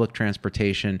use public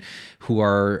transportation, who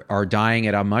are dying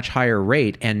at a much higher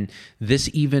rate. And this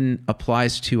even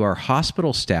applies to our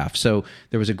hospital staff. So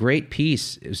there was a great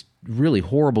piece, it was really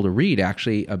horrible to read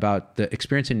actually, about the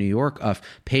experience in New York of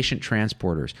patient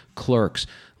transporters, clerks,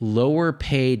 lower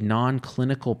paid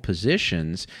non-clinical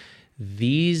positions.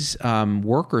 These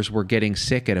workers were getting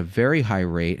sick at a very high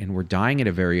rate and were dying at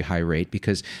a very high rate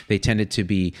because they tended to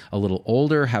be a little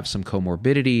older, have some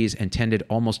comorbidities, and tended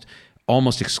almost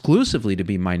exclusively to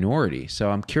be minority.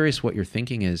 So I'm curious what your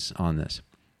thinking is on this.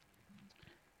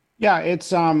 Yeah,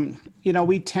 it's,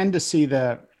 we tend to see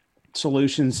the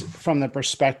solutions from the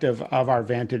perspective of our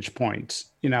vantage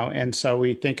points, and so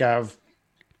we think of,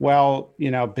 well,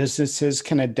 businesses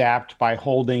can adapt by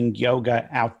holding yoga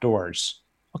outdoors.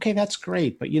 Okay, that's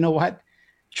great. But you know what?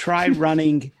 Try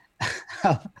running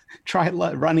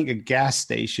a gas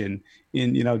station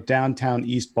in, downtown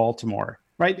East Baltimore,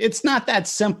 right? It's not that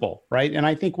simple, right? And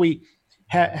I think we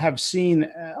have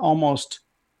seen almost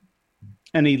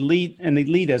an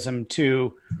elitism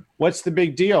to what's the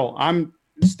big deal? I'm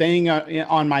staying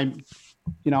on my,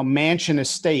 mansion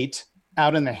estate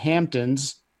out in the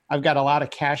Hamptons. I've got a lot of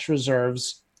cash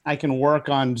reserves. I can work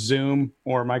on Zoom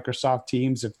or Microsoft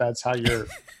Teams if that's how you're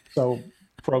so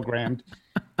programmed.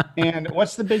 And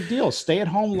what's the big deal? Stay at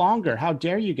home longer. How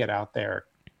dare you get out there?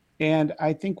 And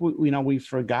I think we've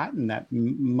forgotten that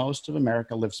most of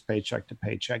America lives paycheck to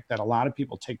paycheck, that a lot of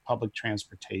people take public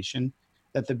transportation,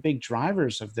 that the big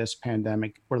drivers of this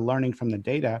pandemic, we're learning from the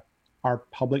data, are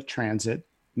public transit,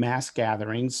 mass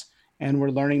gatherings, and we're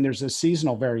learning there's a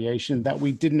seasonal variation that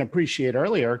we didn't appreciate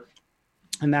earlier.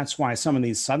 And that's why some of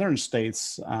these southern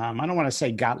states, I don't want to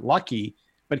say got lucky,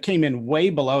 but came in way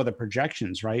below the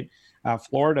projections, right?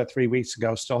 Florida 3 weeks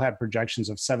ago still had projections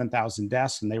of 7,000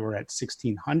 deaths, and they were at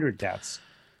 1,600 deaths.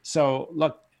 So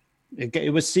look,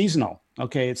 it was seasonal.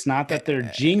 Okay, it's not that they're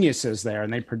geniuses there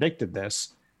and they predicted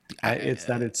this. It's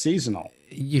that it's seasonal.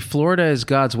 Florida is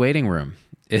God's waiting room.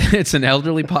 It's an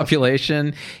elderly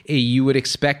population. You would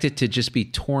expect it to just be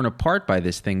torn apart by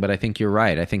this thing, but I think you're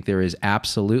right. I think there is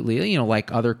absolutely,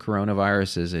 like other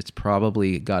coronaviruses, it's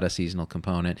probably got a seasonal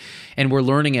component. And we're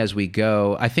learning as we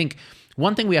go. I think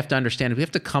one thing we have to understand is we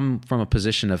have to come from a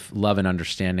position of love and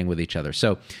understanding with each other.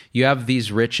 So you have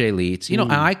these rich elites.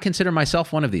 And I consider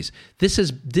myself one of these.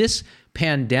 This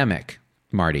pandemic,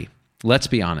 Marty, let's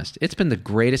be honest, it's been the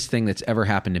greatest thing that's ever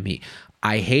happened to me.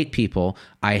 I hate people.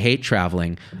 I hate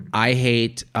traveling. I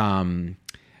hate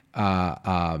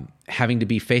having to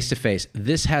be face-to-face.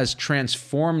 This has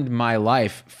transformed my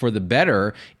life for the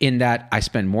better in that I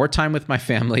spend more time with my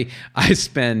family. I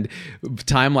spend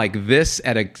time like this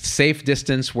at a safe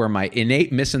distance where my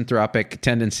innate misanthropic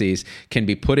tendencies can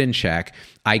be put in check.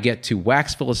 I get to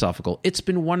wax philosophical. It's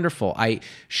been wonderful.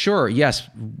 Yes,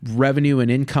 revenue and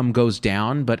income goes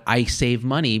down, but I save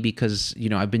money because,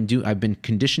 I've been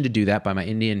conditioned to do that by my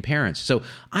Indian parents. So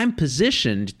I'm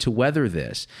positioned to weather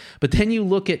this. But then you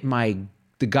look at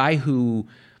the guy who,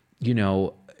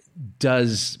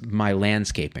 does my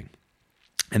landscaping.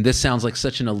 And this sounds like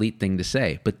such an elite thing to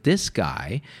say, but this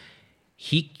guy,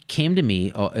 he came to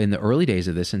me in the early days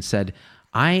of this and said,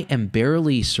 I am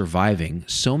barely surviving.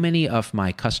 So many of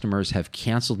my customers have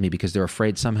canceled me because they're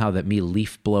afraid somehow that me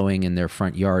leaf blowing in their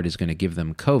front yard is going to give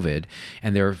them COVID.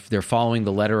 And they're following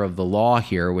the letter of the law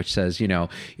here, which says,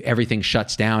 everything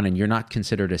shuts down and you're not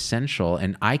considered essential.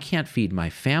 And I can't feed my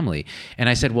family. And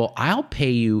I said, well, I'll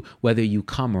pay you whether you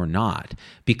come or not,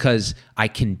 because I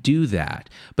can do that.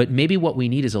 But maybe what we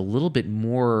need is a little bit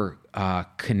more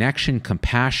connection,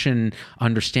 compassion,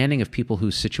 understanding of people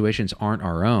whose situations aren't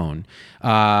our own.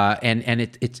 And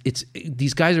it's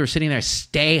these guys are sitting there,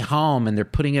 stay home, and they're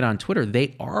putting it on Twitter.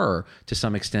 They are to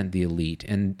some extent the elite.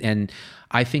 And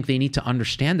I think they need to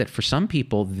understand that for some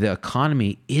people, the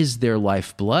economy is their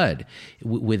lifeblood.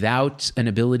 Without an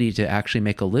ability to actually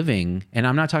make a living, and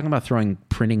I'm not talking about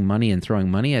printing money and throwing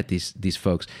money at these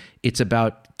folks. It's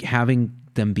about having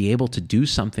them be able to do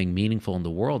something meaningful in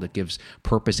the world that gives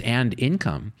purpose and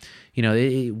income.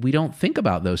 We don't think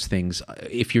about those things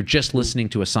if you're just listening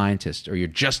to a scientist or you're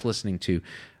just listening to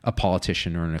a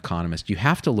politician or an economist. You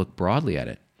have to look broadly at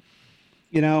it.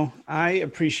 I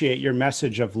appreciate your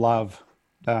message of love.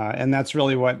 And that's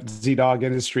really what Z-Dog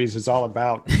Industries is all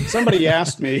about. Somebody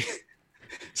asked me,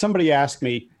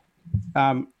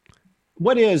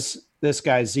 what is this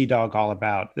guy Z-Dog all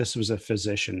about? This was a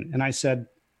physician. And I said,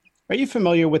 are you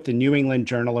familiar with the New England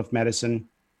Journal of Medicine?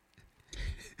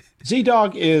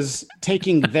 Z-Dog is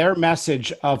taking their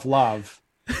message of love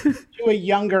to a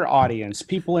younger audience,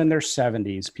 people in their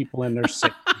 70s, people in their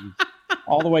 60s,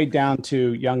 all the way down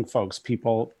to young folks,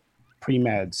 people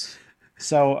pre-meds.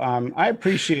 So I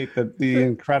appreciate the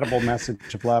incredible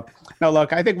message of love. Now,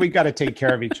 look, I think we've got to take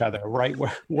care of each other, right?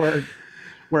 We're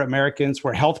Americans,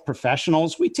 we're health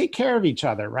professionals. We take care of each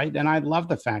other, right? And I love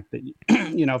the fact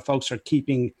that, folks are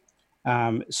keeping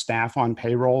staff on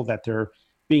payroll, that they're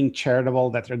being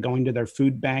charitable, that they're going to their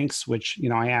food banks, which,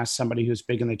 I asked somebody who's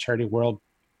big in the charity world,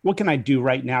 what can I do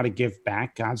right now to give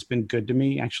back? God's been good to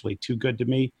me, actually too good to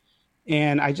me.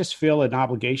 And I just feel an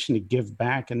obligation to give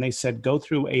back. And they said, go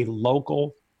through a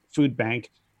local food bank.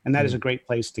 And that is a great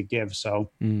place to give. So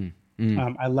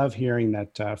I love hearing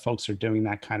that folks are doing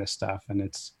that kind of stuff. And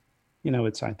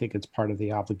I think it's part of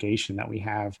the obligation that we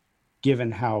have,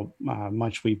 given how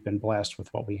much we've been blessed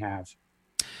with what we have.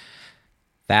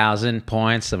 1,000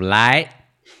 points of light.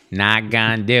 Not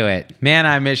gonna do it. Man,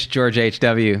 I miss George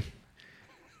H.W.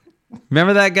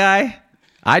 Remember that guy?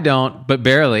 I don't, but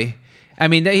barely. I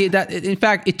mean, in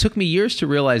fact, it took me years to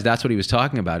realize that's what he was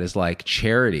talking about, is like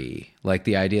charity, like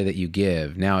the idea that you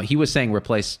give. Now, he was saying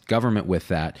replace government with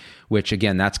that, which,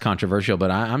 again, that's controversial. But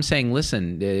I'm saying,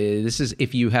 listen, this is,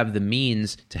 if you have the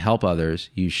means to help others,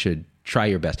 you should try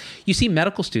your best. You see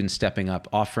medical students stepping up,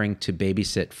 offering to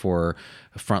babysit for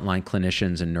frontline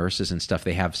clinicians and nurses and stuff.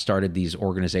 They have started these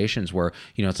organizations where,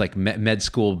 it's like med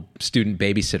school student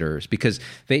babysitters, because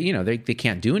they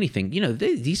can't do anything.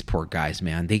 These poor guys,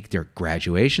 man, their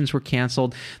graduations were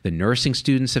canceled. The nursing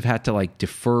students have had to like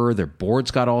defer. Their boards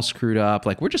got all screwed up.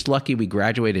 Like, we're just lucky we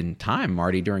graduated in time,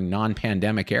 Marty, during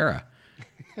non-pandemic era.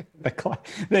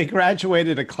 They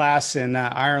graduated a class in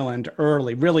Ireland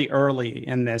really early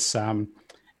in this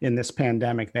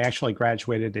pandemic. They actually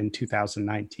graduated in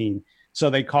 2019. So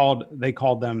they called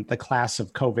them the class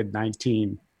of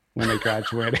COVID-19 when they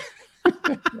graduated.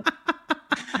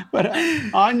 But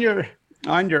on your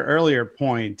earlier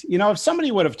point, if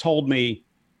somebody would have told me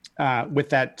with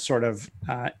that sort of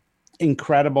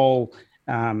incredible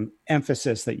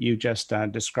emphasis that you just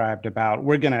described about,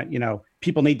 we're going to,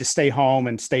 people need to stay home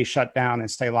and stay shut down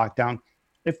and stay locked down.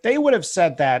 If they would have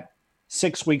said that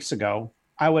 6 weeks ago,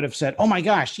 I would have said, oh my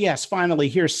gosh, yes, finally,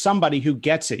 here's somebody who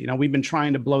gets it. We've been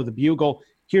trying to blow the bugle.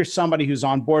 Here's somebody who's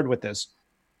on board with this.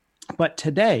 But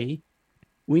today,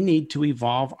 we need to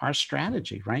evolve our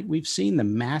strategy, right? We've seen the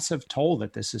massive toll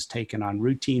that this has taken on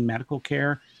routine medical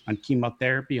care, on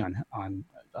chemotherapy, on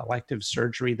elective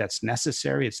surgery that's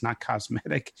necessary. It's not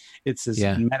cosmetic. It's this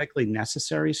medically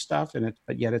necessary stuff,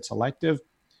 but yet it's elective.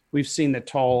 We've seen the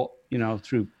toll,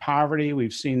 through poverty.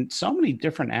 We've seen so many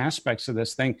different aspects of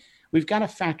this thing. We've got to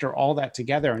factor all that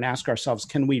together and ask ourselves,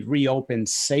 can we reopen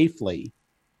safely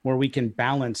where we can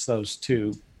balance those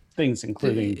two things,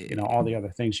 including, all the other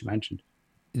things you mentioned?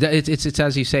 It's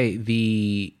as you say,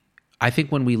 I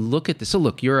think when we look at this, so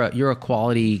look, you're a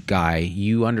quality guy.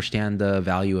 You understand the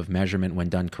value of measurement when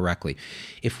done correctly.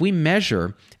 If we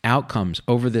measure outcomes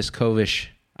over this COVID-ish,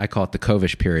 I call it the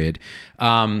COVID-ish period,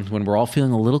 when we're all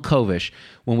feeling a little COVID-ish,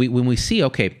 when we see,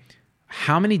 okay,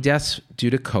 how many deaths due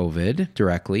to COVID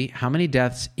directly, how many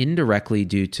deaths indirectly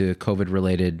due to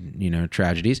COVID-related,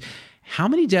 tragedies, how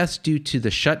many deaths due to the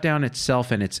shutdown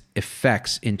itself and its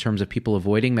effects in terms of people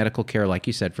avoiding medical care, like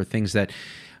you said, for things that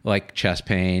like chest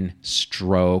pain,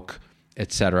 stroke,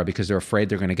 et cetera, because they're afraid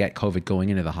they're going to get COVID going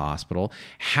into the hospital.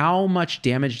 How much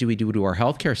damage do we do to our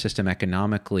healthcare system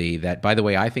economically that, by the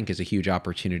way, I think is a huge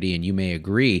opportunity, and you may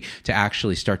agree, to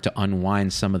actually start to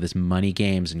unwind some of this money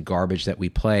games and garbage that we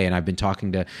play. And I've been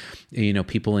talking to,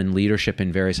 people in leadership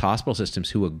in various hospital systems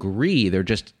who agree. They're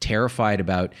just terrified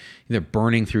about either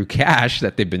burning through cash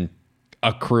that they've been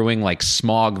accruing, like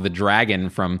Smaug the dragon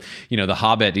from, The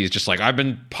Hobbit. He's just like, I've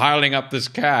been piling up this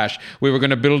cash. We were going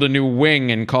to build a new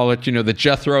wing and call it, the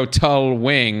Jethro Tull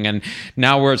wing. And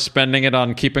now we're spending it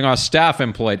on keeping our staff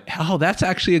employed. Oh, that's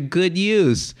actually a good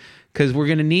use, because we're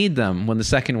going to need them when the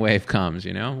second wave comes,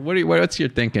 What's your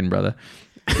thinking, brother?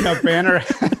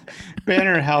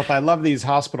 Banner Health, I love these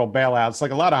hospital bailouts.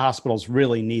 Like, a lot of hospitals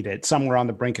really need it. Some were on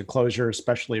the brink of closure,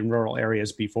 especially in rural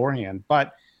areas beforehand.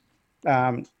 But,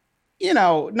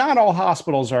 not all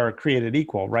hospitals are created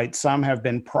equal, right? Some have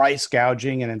been price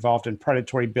gouging and involved in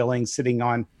predatory billing, sitting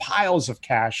on piles of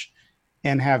cash,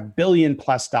 and have $1 billion+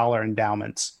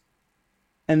 endowments.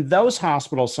 And those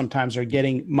hospitals sometimes are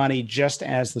getting money just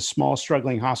as the small,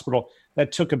 struggling hospital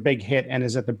that took a big hit and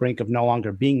is at the brink of no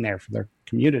longer being there for their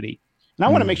community. And I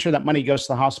want to make sure that money goes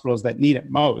to the hospitals that need it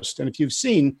most. And if you've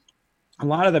seen a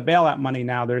lot of the bailout money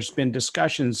now, there's been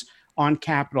discussions on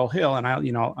Capitol Hill, and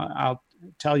I'll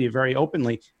tell you very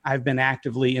openly, I've been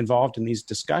actively involved in these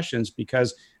discussions,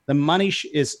 because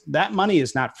that money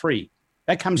is not free.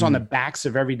 That comes on the backs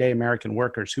of everyday American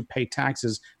workers who pay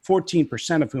taxes,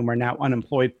 14% of whom are now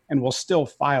unemployed and will still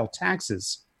file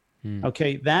taxes.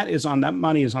 Okay, that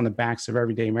money is on the backs of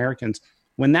everyday Americans.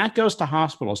 When that goes to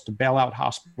hospitals to bail out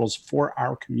hospitals for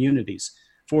our communities,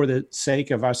 for the sake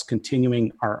of us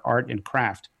continuing our art and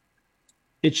craft,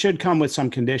 it should come with some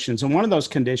conditions. And one of those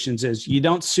conditions is you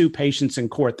don't sue patients in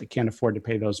court that can't afford to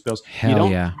pay those bills. You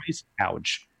don't price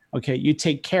gouge. Okay, you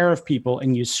take care of people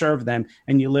and you serve them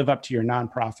and you live up to your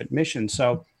nonprofit mission.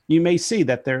 So you may see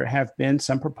that there have been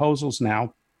some proposals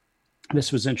now.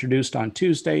 This was introduced on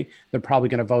Tuesday. They're probably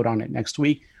going to vote on it next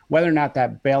week. Whether or not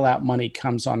that bailout money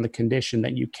comes on the condition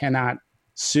that you cannot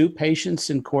sue patients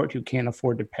in court who can't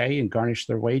afford to pay and garnish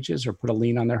their wages or put a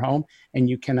lien on their home, and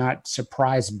you cannot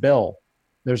surprise bill.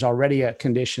 There's already a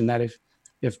condition that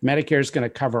if Medicare is going to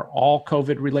cover all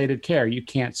COVID-related care, you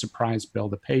can't surprise bill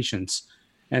the patients.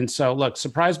 And so, look,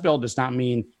 surprise bill does not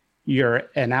mean you're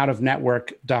an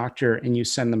out-of-network doctor and you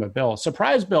send them a bill.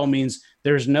 Surprise bill means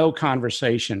there's no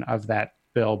conversation of that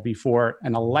bill before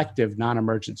an elective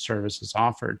non-emergent service is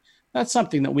offered. That's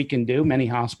something that we can do. Many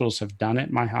hospitals have done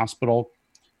it. My hospital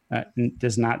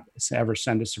does not ever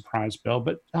send a surprise bill,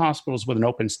 but hospitals with an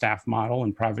open staff model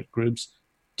and private groups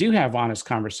do have honest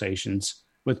conversations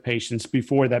with patients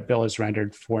before that bill is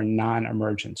rendered for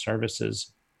non-emergent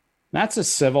services. That's a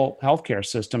civil healthcare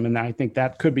system, and I think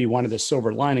that could be one of the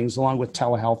silver linings, along with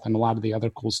telehealth and a lot of the otother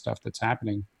cool stuff that's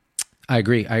happening. I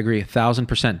agree.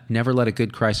 1,000%. Never let a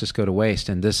good crisis go to waste,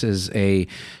 and this is a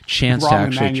chance to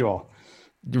actually... Emanuel.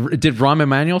 Did Rahm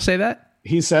Emanuel say that?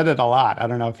 He said it a lot. I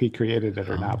don't know if he created it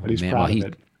or not, but he's proud of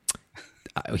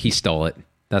it. He stole it.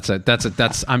 That's.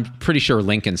 I'm pretty sure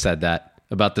Lincoln said that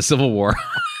about the Civil War.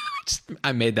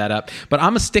 I made that up, but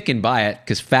I'm sticking by it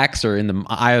because facts are in the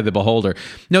eye of the beholder.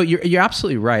 No, you're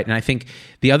absolutely right. And I think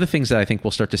the other things that I think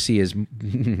we'll start to see is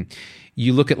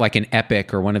you look at like an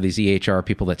Epic or one of these EHR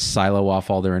people that silo off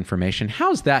all their information.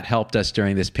 How's that helped us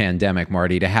during this pandemic,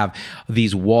 Marty, to have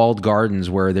these walled gardens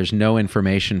where there's no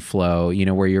information flow,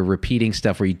 where you're repeating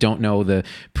stuff, where you don't know the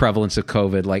prevalence of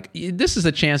COVID? Like, this is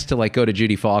a chance to like go to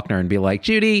Judy Faulkner and be like,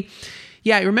 Judy,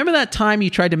 yeah, remember that time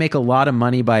you tried to make a lot of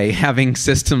money by having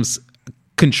systems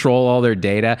control all their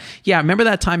data? Yeah, remember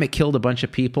that time it killed a bunch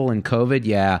of people in COVID?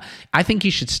 Yeah, I think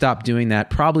you should stop doing that,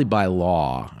 probably by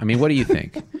law. I mean, what do you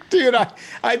think? Dude,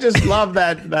 I just love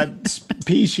that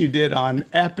piece you did on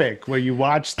Epic, where you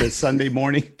watched the Sunday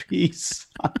morning piece.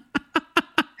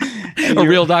 A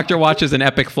real doctor watches an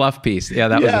Epic fluff piece. Yeah,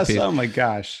 that was a piece. Oh my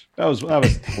gosh, that was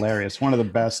hilarious. One of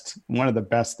the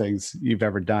best things you've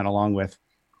ever done, along with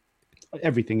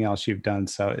everything else you've done.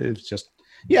 So it's just,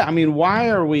 yeah, I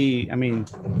mean,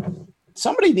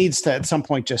 somebody needs to at some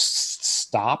point just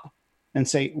stop and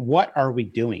say, what are we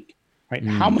doing? Right?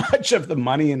 How much of the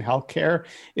money in healthcare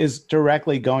is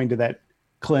directly going to that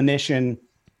clinician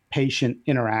patient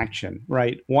interaction,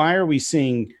 right? Why are we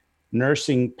seeing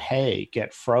nursing pay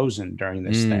get frozen during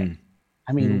this thing?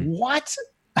 I mean, what?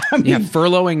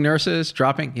 Furloughing nurses,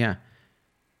 dropping.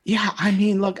 Yeah, I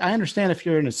mean, look, I understand if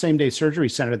you're in a same-day surgery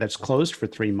center that's closed for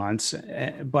 3 months,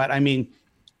 but I mean,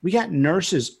 we got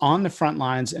nurses on the front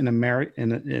lines in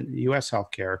U.S.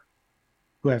 healthcare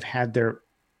who have had their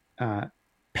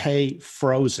pay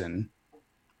frozen,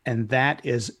 and that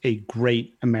is a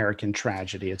great American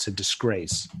tragedy. It's a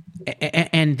disgrace.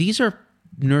 And these are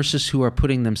nurses who are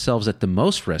putting themselves at the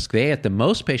most risk. They at the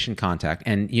most patient contact.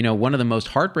 And, one of the most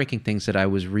heartbreaking things that I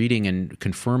was reading and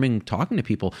confirming, talking to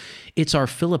people, it's our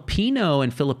Filipino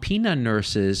and Filipina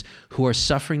nurses who are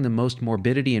suffering the most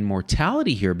morbidity and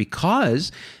mortality here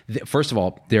because, first of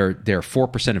all, they're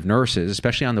 4% of nurses,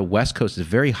 especially on the West Coast, is a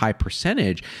very high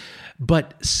percentage.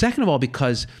 But second of all,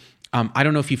 because I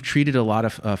don't know if you've treated a lot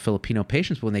of Filipino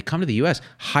patients, but when they come to the U.S.,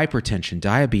 hypertension,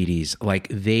 diabetes, like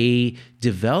they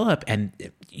develop and,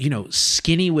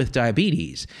 skinny with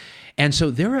diabetes. And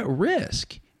so they're at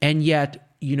risk. And yet,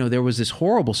 there was this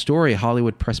horrible story,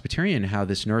 Hollywood Presbyterian, how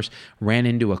this nurse ran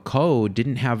into a code,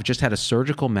 just had a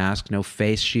surgical mask, no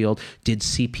face shield, did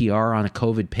CPR on a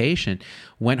COVID patient,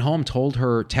 went home,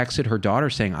 texted her daughter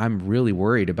saying, I'm really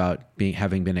worried about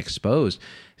having been exposed.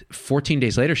 14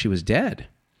 days later, she was dead.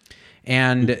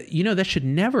 And, that should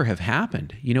never have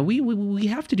happened. We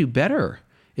have to do better.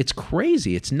 It's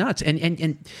crazy. It's nuts.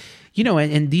 And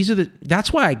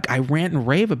that's why I rant and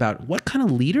rave about what kind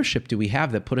of leadership do we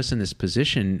have that put us in this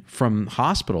position from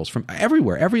hospitals, from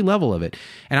everywhere, every level of it.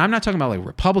 And I'm not talking about like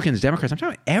Republicans, Democrats. I'm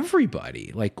talking about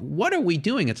everybody. Like, what are we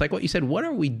doing? It's like what you said. What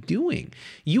are we doing?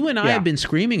 You and I have been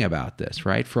screaming about this,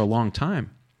 right, for a long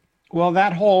time. Well,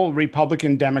 that whole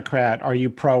Republican Democrat, are you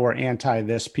pro or anti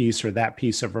this piece or that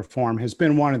piece of reform, has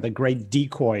been one of the great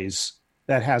decoys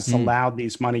that has Mm. allowed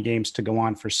these money games to go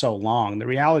on for so long. The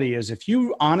reality is, if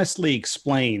you honestly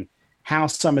explain how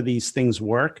some of these things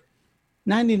work,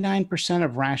 99%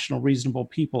 of rational, reasonable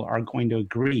people are going to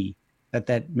agree that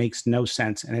that makes no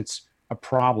sense and it's a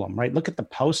problem, right? Look at the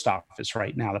post office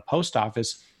right now. The post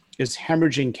office is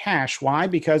hemorrhaging cash. Why?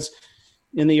 Because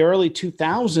in the early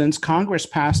 2000s, Congress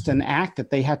passed an act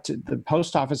that the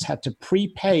post office had to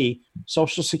prepay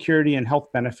Social Security and health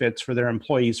benefits for their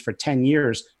employees for 10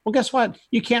 years. Well, guess what?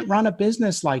 You can't run a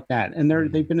business like that. And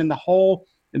they've been in the hole.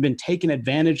 They've been taken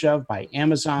advantage of by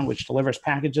Amazon, which delivers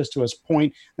packages to us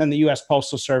point. Then the U.S.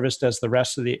 Postal Service does the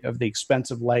rest of the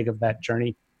expensive leg of that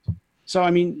journey. So,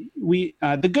 I mean,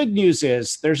 the good news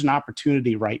is there's an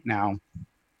opportunity right now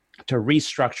to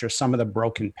restructure some of the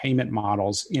broken payment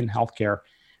models in healthcare,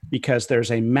 because there's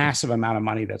a massive amount of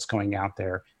money that's going out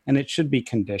there, and it should be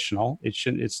conditional.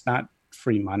 It's not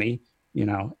free money,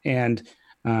 and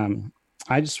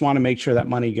I just want to make sure that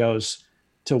money goes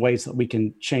to ways that we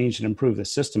can change and improve the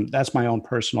system. That's my own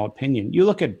personal opinion. You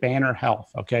look at Banner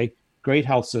Health, okay? Great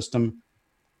health system,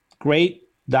 great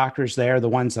doctors there. The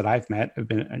ones that I've met have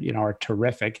been, are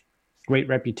terrific, great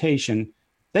reputation.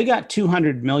 They got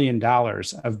 $200 million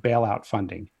of bailout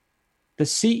funding. The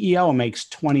CEO makes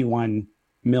 $21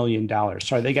 million.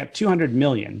 Sorry, they got $200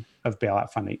 million of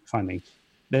bailout funding.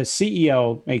 The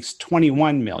CEO makes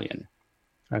 $21 million.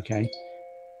 Okay.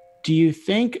 Do you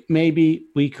think maybe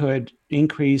we could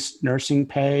increase nursing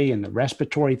pay and the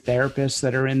respiratory therapists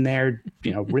that are in there,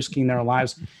 risking their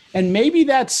lives? And maybe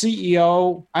that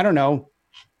CEO, I don't know,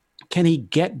 can he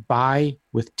get by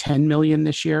with 10 million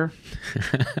this year?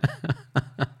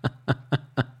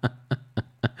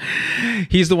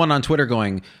 He's the one on Twitter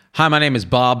going, "Hi, my name is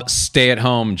Bob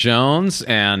Stay-at-Home Jones,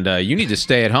 and you need to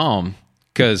stay at home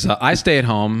because I stay at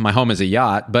home. My home is a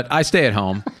yacht, but I stay at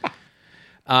home."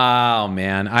 Oh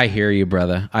man, I hear you,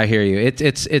 brother. I hear you.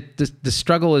 The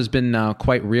struggle has been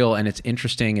quite real, and it's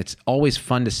interesting. It's always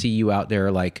fun to see you out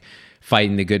there, like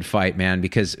fighting the good fight, man,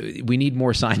 because we need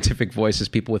more scientific voices,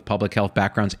 people with public health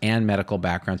backgrounds and medical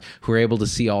backgrounds who are able to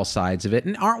see all sides of it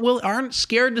and aren't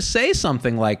scared to say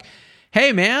something like,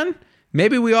 "Hey, man,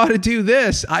 maybe we ought to do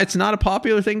this." It's not a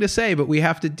popular thing to say, but we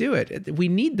have to do it. We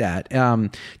need that.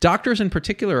 Doctors in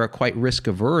particular are quite risk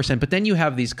averse. But then you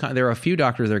have there are a few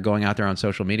doctors that are going out there on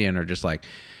social media and are just like,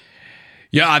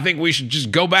 "Yeah, I think we should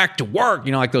just go back to work."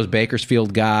 Like those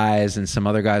Bakersfield guys and some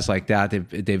other guys like that.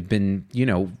 They've been,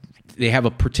 they have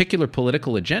a particular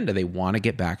political agenda. They want to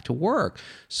get back to work.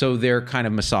 So they're kind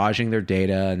of massaging their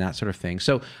data and that sort of thing.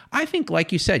 So I think,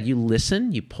 like you said, you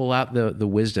listen, you pull out the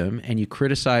wisdom, and you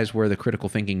criticize where the critical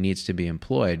thinking needs to be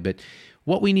employed. But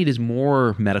what we need is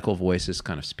more medical voices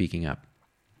kind of speaking up.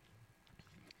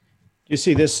 You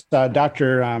see this,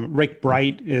 Dr. Rick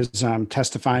Bright is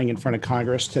testifying in front of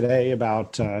Congress today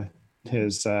about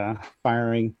his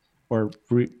firing or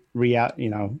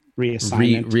reassignment.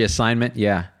 Reassignment,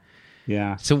 yeah.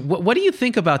 Yeah. So what do you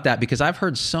think about that? Because I've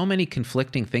heard so many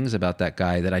conflicting things about that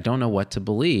guy that I don't know what to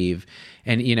believe.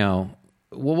 And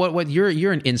what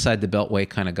you're an inside the beltway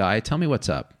kind of guy. Tell me what's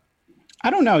up. I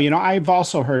don't know. I've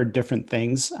also heard different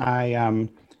things.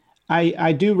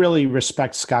 I do really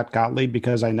respect Scott Gottlieb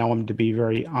because I know him to be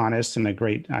very honest and a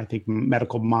great, I think,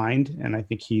 medical mind. And I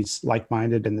think he's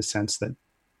like-minded in the sense that,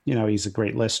 he's a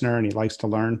great listener and he likes to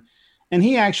learn. And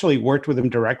he actually worked with him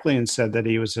directly and said that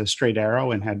he was a straight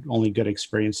arrow and had only good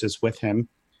experiences with him,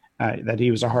 that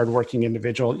he was a hardworking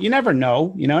individual. You never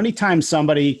know. Anytime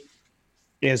somebody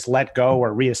is let go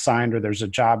or reassigned or there's a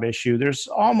job issue, there's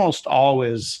almost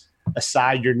always a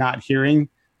side you're not hearing.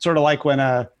 Sort of like when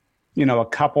a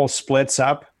couple splits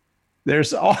up,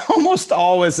 there's almost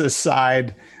always a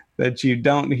side that you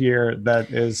don't hear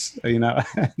that is,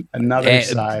 another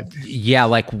side.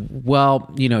 Yeah,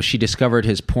 she discovered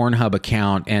his Pornhub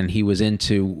account and he was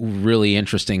into really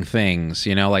interesting things,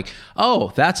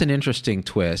 oh, that's an interesting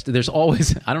twist. There's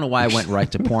always, I don't know why I went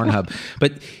right to Pornhub,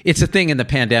 but it's a thing in the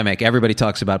pandemic. Everybody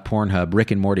talks about Pornhub. Rick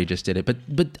and Morty just did it.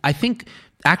 But I think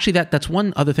actually that's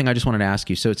one other thing I just wanted to ask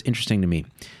you. So it's interesting to me.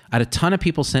 I had a ton of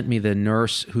people sent me the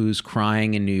nurse who's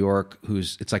crying in New York,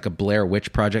 it's like a Blair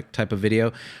Witch Project type of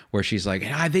video where she's like,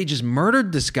 they just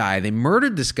murdered this guy. They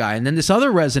murdered this guy. And then this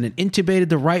other resident intubated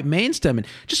the right mainstem and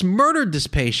just murdered this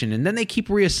patient. And then they keep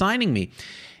reassigning me.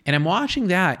 And I'm watching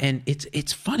that. And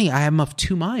it's funny. I am of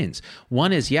two minds.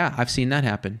 One is, yeah, I've seen that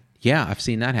happen. Yeah, I've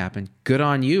seen that happen. Good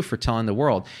on you for telling the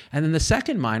world. And then the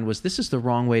second mind was, this is the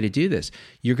wrong way to do this.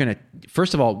 You're going to,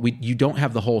 first of all, you don't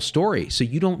have the whole story. So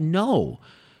you don't know.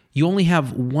 you only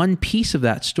have one piece of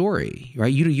that story,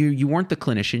 right? You weren't the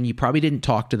clinician. You probably didn't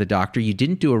talk to the doctor. You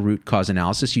didn't do a root cause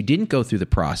analysis. You didn't go through the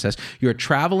process. You're a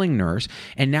traveling nurse,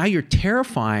 and now you're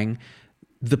terrifying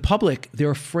the public.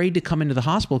 They're afraid to come into the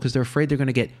hospital because they're afraid they're going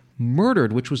to get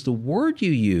murdered, which was the word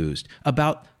you used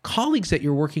about colleagues that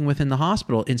you're working with in the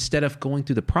hospital instead of going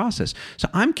through the process. So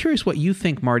I'm curious what you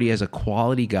think, Marty, as a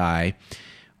quality guy.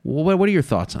 What are your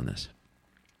thoughts on this?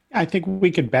 I think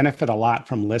we could benefit a lot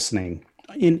from listening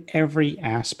in every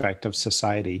aspect of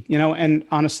society, and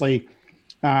honestly,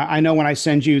 I know when I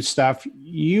send you stuff,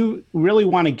 you really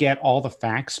want to get all the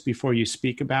facts before you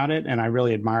speak about it. And I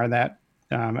really admire that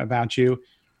about you.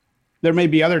 There may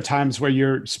be other times where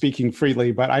you're speaking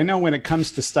freely, but I know when it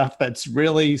comes to stuff that's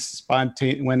really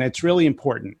spontaneous, when it's really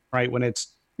important, right? When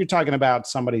you're talking about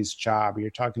somebody's job, or you're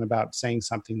talking about saying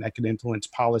something that could influence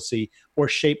policy or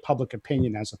shape public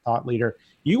opinion as a thought leader,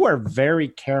 you are very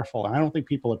careful. And I don't think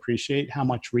people appreciate how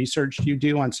much research you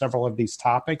do on several of these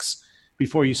topics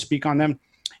before you speak on them.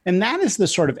 And that is the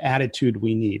sort of attitude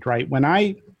we need, right? When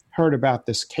I heard about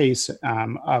this case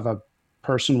of a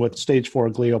person with stage 4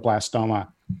 glioblastoma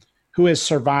who has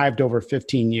survived over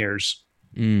 15 years,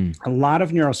 a lot of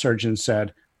neurosurgeons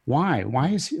said, why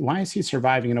is he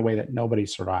surviving in a way that nobody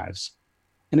survives?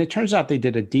 And it turns out they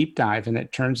did a deep dive, and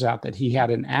it turns out that he had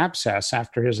an abscess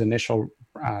after his initial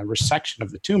resection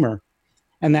of the tumor.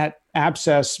 And that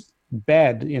abscess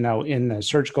bed, in the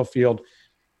surgical field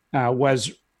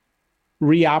was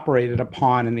reoperated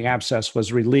upon, and the abscess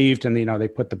was relieved, and, they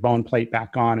put the bone plate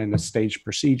back on in a staged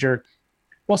procedure.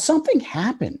 Well, something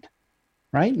happened,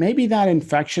 right? Maybe that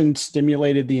infection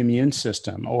stimulated the immune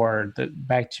system, or the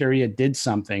bacteria did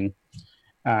something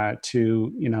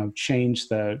to, change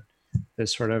the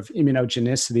sort of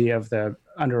immunogenicity of the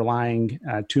underlying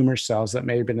tumor cells that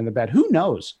may have been in the bed. Who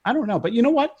knows? I don't know. But you know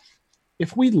what?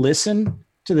 If we listen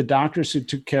to the doctors who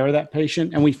took care of that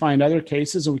patient, and we find other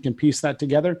cases and we can piece that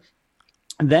together,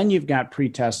 then you've got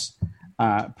pretest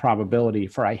probability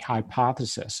for a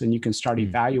hypothesis, and you can start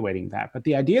evaluating that. But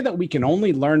the idea that we can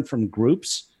only learn from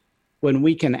groups when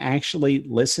we can actually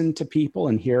listen to people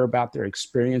and hear about their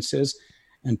experiences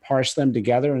and parse them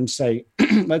together and say,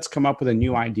 let's come up with a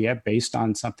new idea based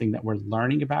on something that we're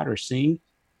learning about or seeing,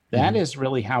 that is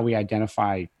really how we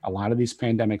identify a lot of these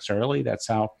pandemics early. That's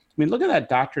how, look at that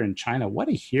doctor in China. What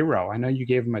a hero. I know you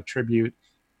gave him a tribute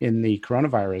in the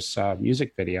coronavirus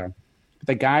music video.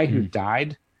 The guy who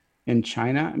died in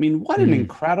China, what an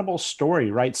incredible story,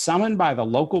 right? Summoned by the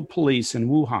local police in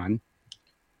Wuhan.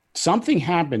 Something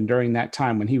happened during that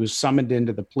time when he was summoned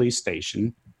into the police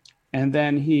station, and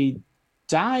then he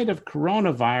died of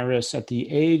coronavirus at the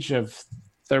age of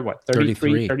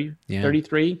 33.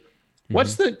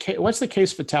 What's the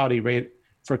case fatality rate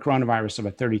for coronavirus of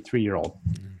a 33-year-old?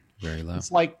 Very low.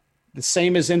 It's like the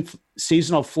same as in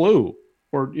seasonal flu,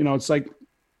 or it's like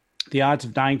the odds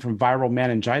of dying from viral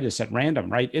meningitis at random,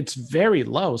 right? It's very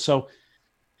low. So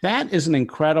that is an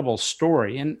incredible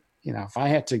story. And if I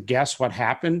had to guess what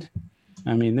happened,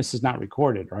 this is not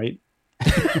recorded, right?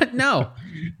 No.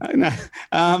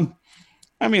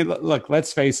 Look,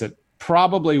 let's face it.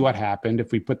 Probably what happened,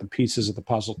 if we put the pieces of the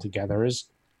puzzle together, is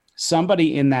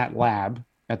somebody in that lab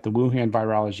at the Wuhan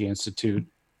Virology Institute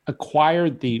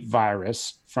acquired the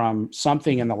virus from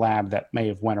something in the lab that may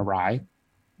have went awry,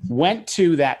 went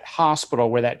to that hospital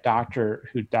where that doctor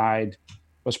who died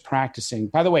was practicing.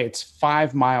 By the way, it's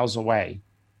 5 miles away.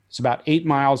 It's about 8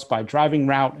 miles by driving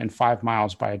route and 5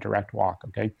 miles by a direct walk,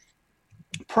 okay?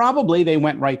 Probably they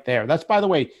went right there. That's, by the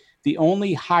way, the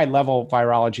only high-level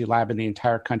virology lab in the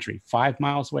entire country, 5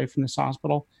 miles away from this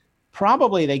hospital.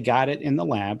 Probably they got it in the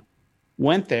lab,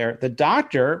 went there. The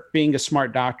doctor, being a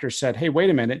smart doctor, said, hey, wait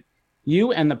a minute.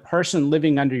 You and the person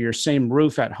living under your same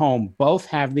roof at home both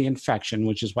have the infection,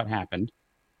 which is what happened.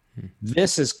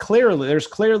 There's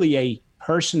clearly a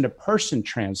person-to-person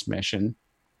transmission,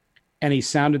 and he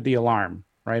sounded the alarm,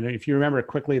 right? And if you remember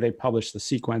quickly, they published the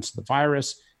sequence of the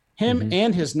virus. Him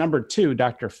and his number 2,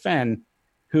 Dr. Fenn,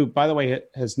 who, by the way,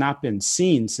 has not been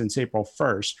seen since April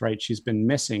 1st, right? She's been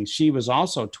missing. She was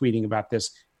also tweeting about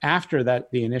this after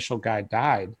that the initial guy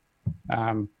died.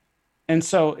 And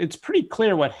so it's pretty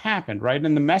clear what happened, right?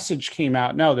 And the message came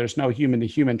out, no, there's no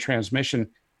human-to-human transmission.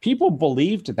 People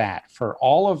believed that for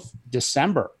all of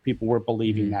December. People were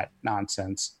believing that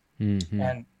nonsense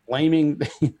and blaming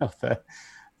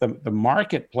the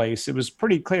marketplace. It was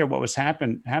pretty clear what was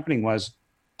happening was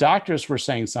doctors were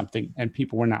saying something and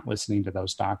people were not listening to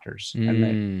those doctors. And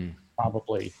they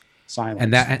probably silence.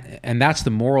 And that's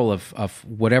the moral of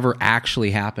whatever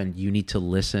actually happened. You need to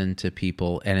listen to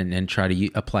people and try to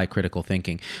apply critical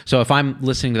thinking. So if I'm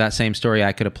listening to that same story,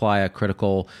 I could apply a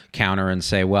critical counter and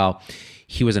say, well,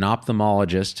 He was an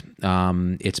ophthalmologist.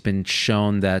 It's been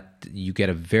shown that you get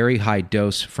a very high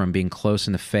dose from being close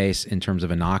in the face in terms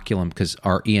of inoculum, because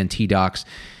our ENT docs,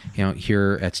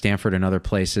 here at Stanford and other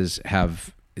places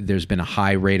there's been a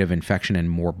high rate of infection and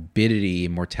morbidity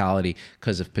and mortality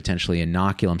because of potentially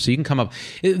inoculum. So you can come up.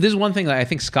 This is one thing that I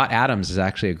think Scott Adams is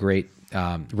actually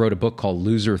wrote a book called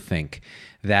Loser Think,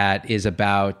 that is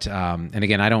about, and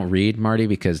again, I don't read, Marty,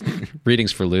 because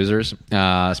reading's for losers,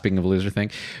 speaking of Loser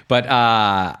Think, but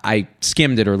I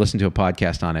skimmed it or listened to a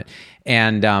podcast on it.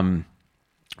 And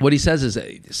what he says is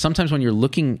sometimes when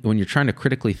you're trying to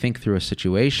critically think through a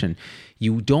situation,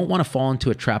 you don't want to fall into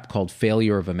a trap called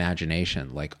failure of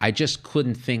imagination. Like, I just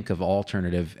couldn't think of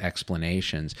alternative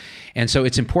explanations. And so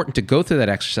it's important to go through that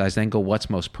exercise, then go, what's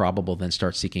most probable, then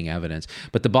start seeking evidence.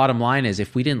 But the bottom line is,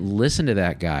 if we didn't listen to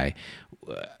that guy,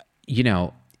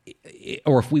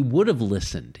 or if we would have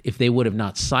listened, if they would have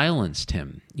not silenced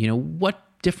him, what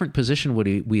different position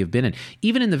would we have been in?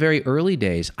 Even in the very early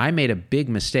days, I made a big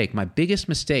mistake. My biggest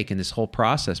mistake in this whole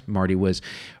process, Marty, was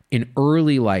in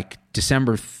early,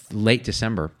 December, late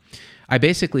December. I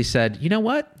basically said, you know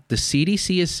what? The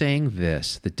CDC is saying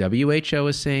this. The WHO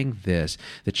is saying this.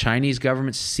 The Chinese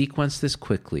government sequenced this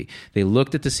quickly. They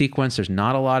looked at the sequence. There's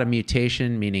not a lot of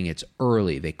mutation, meaning it's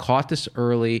early. They caught this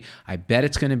early. I bet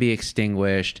it's going to be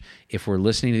extinguished. If we're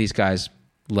listening to these guys,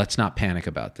 let's not panic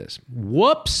about this.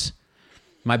 Whoops.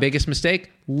 My biggest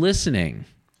mistake, listening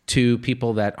to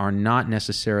people that are not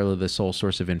necessarily the sole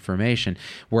source of information.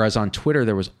 Whereas on Twitter,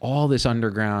 there was all this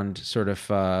underground sort of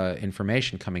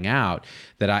information coming out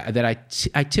that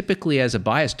I typically, as a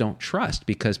bias, don't trust,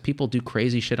 because people do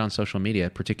crazy shit on social media,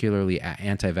 particularly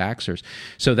anti-vaxxers.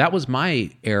 So that was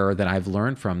my error that I've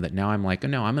learned from, that now I'm like,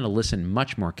 no, I'm going to listen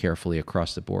much more carefully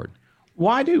across the board.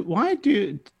 Why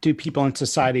do people in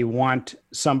society want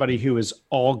somebody who is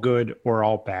all good or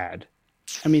all bad?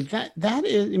 I mean,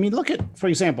 look at, for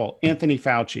example, Anthony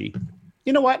Fauci.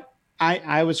 You know what?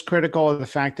 I was critical of the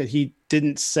fact that he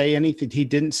didn't say anything. He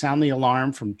didn't sound the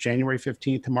alarm from January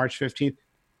 15th to March 15th,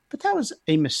 but that was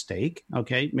a mistake.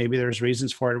 Okay. Maybe there's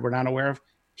reasons for it we're not aware of.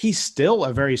 He's still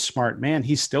a very smart man.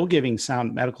 He's still giving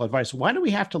sound medical advice. Why do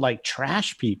we have to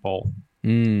trash people?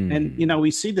 And,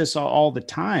 we see this all the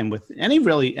time with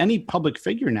any public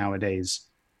figure nowadays.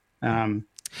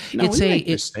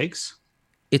 Mistakes.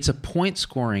 It's a point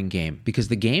scoring game, because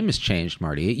the game has changed,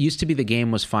 Marty. It used to be the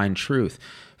game was find truth,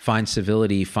 find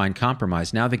civility, find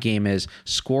compromise. Now the game is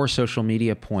score social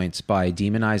media points by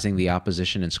demonizing the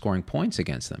opposition and scoring points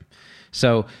against them.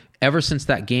 So ever since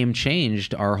that game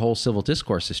changed, our whole civil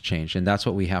discourse has changed, and that's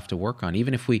what we have to work on.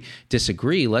 Even if we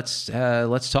disagree, let's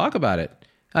talk about it.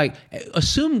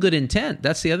 Assume good intent.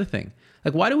 That's the other thing.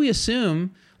 Why do we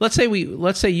assume? Let's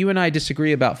say you and I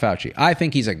disagree about Fauci. I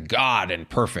think he's a god and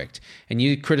perfect, and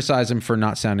you criticize him for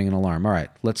not sounding an alarm. All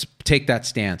right, let's take that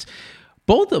stance.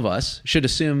 Both of us should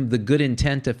assume the good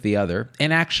intent of the other,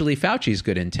 and actually Fauci's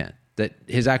good intent, that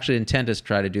his actual intent is to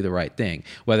try to do the right thing,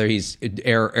 whether he's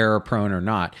error prone or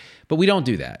not. But we don't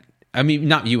do that. I mean,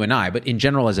 not you and I, but in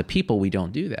general as a people, we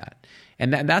don't do that.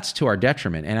 And that's to our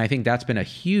detriment. And I think that's been a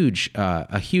huge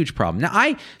problem. Now,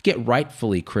 I get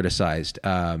rightfully criticized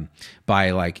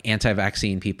by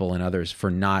anti-vaccine people and others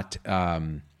for not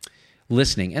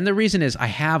listening. And the reason is I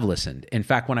have listened. In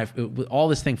fact, when all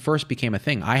this thing first became a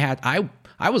thing, I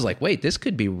was like, wait, this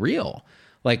could be real.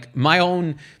 My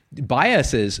own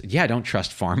bias is, don't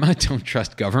trust pharma, don't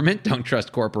trust government, don't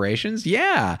trust corporations.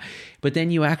 Yeah. But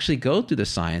then you actually go through the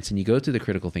science and you go through the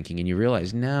critical thinking and you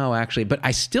realize, no, actually, but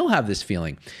I still have this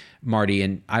feeling, Marty,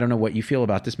 and I don't know what you feel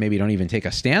about this. Maybe you don't even take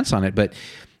a stance on it, but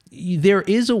there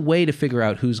is a way to figure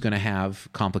out who's going to have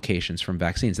complications from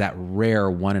vaccines, that rare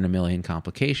 1 in a million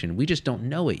complication. We just don't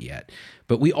know it yet.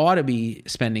 But we ought to be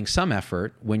spending some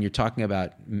effort when you're talking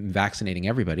about vaccinating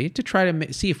everybody to try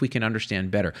to see if we can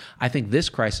understand better. I think this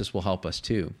crisis will help us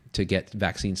too, to get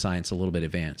vaccine science a little bit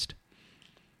advanced.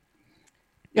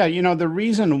 Yeah, the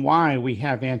reason why we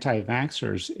have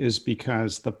anti-vaxxers is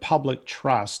because the public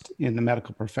trust in the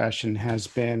medical profession has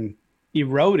been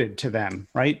eroded to them,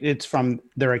 right? It's from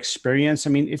their experience. I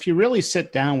mean, if you really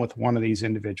sit down with one of these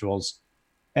individuals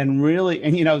and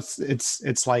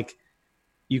it's like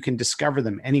you can discover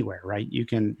them anywhere, right? You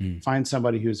can find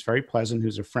somebody who's very pleasant,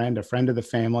 who's a friend of the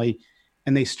family,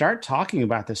 and they start talking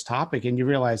about this topic and you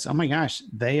realize, oh my gosh,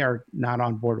 they are not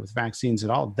on board with vaccines at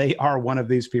all. They are one of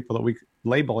these people that we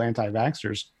label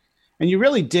anti-vaxxers. And you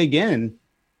really dig in,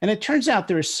 and it turns out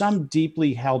there is some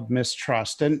deeply held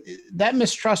mistrust. And that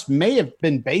mistrust may have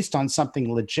been based on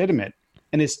something legitimate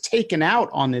and is taken out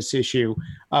on this issue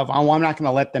of, oh, I'm not going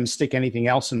to let them stick anything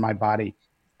else in my body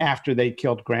after they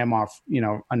killed grandma,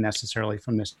 unnecessarily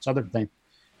from this other thing.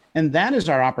 And that is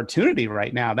our opportunity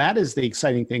right now. That is the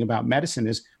exciting thing about medicine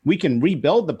is we can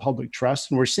rebuild the public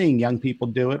trust. And we're seeing young people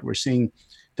do it. We're seeing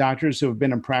doctors who have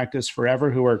been in practice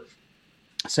forever who are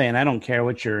saying, I don't care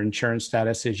what your insurance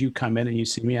status is. You come in and you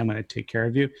see me, I'm going to take care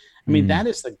of you. I mean, that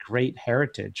is the great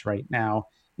heritage right now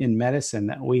in medicine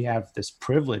that we have this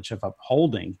privilege of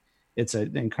upholding. It's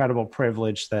an incredible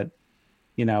privilege that,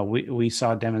 we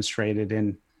saw demonstrated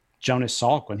in Jonas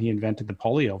Salk when he invented the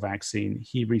polio vaccine.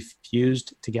 He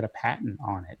refused to get a patent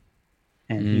on it.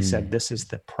 And he said, this is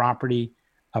the property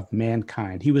of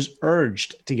mankind. He was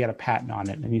urged to get a patent on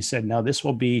it. And he said, no, this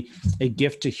will be a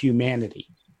gift to humanity.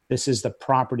 This is the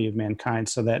property of mankind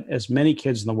so that as many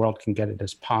kids in the world can get it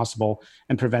as possible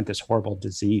and prevent this horrible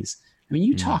disease. I mean,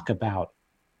 you talk about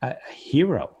a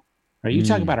hero, right? You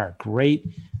talk about our great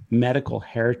medical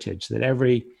heritage that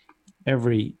every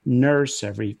nurse,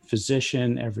 every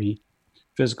physician, every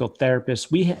physical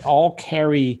therapist, we all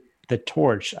carry the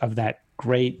torch of that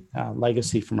great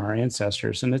legacy from our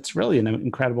ancestors. And it's really an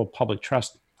incredible public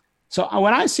trust. So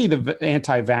when I see the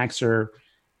anti-vaxxer,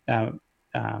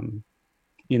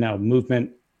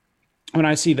 movement, when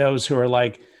I see those who are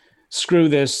like, screw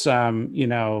this,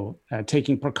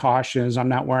 taking precautions, I'm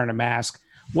not wearing a mask.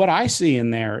 What I see in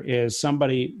there is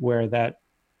somebody where that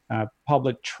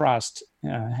public trust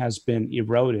has been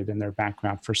eroded in their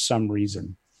background for some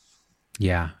reason.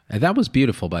 Yeah, and that was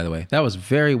beautiful, by the way. That was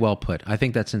very well put. I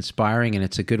think that's inspiring, and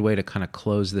it's a good way to kind of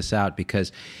close this out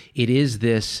because it is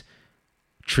this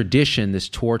tradition, this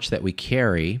torch that we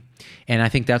carry. And I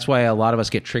think that's why a lot of us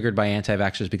get triggered by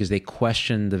anti-vaxxers because they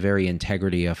question the very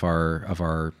integrity of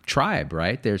our tribe,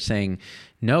 right? They're saying,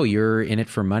 no, you're in it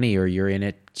for money or you're in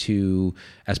it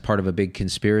as part of a big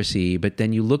conspiracy. But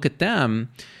then you look at them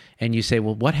and you say,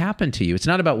 well, what happened to you? It's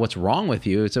not about what's wrong with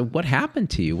you. It's what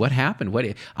happened to you? What happened?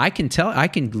 I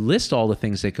can list all the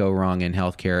things that go wrong in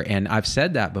healthcare. And I've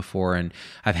said that before. And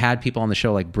I've had people on the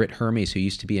show like Britt Hermes, who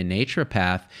used to be a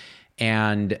naturopath.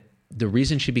 And the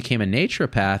reason she became a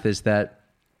naturopath is that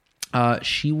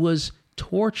she was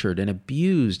tortured and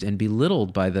abused and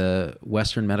belittled by the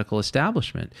Western medical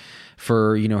establishment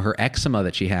for, her eczema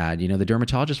that she had. The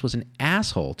dermatologist was an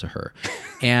asshole to her.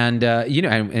 And,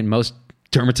 and most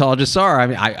dermatologists are. I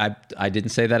mean, I didn't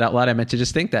say that out loud. I meant to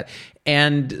just think that.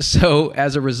 And so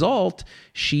as a result,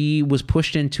 she was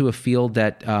pushed into a field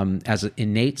that as an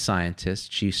innate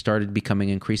scientist, she started becoming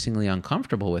increasingly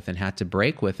uncomfortable with and had to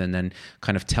break with and then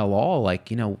kind of tell all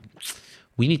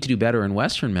we need to do better in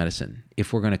Western medicine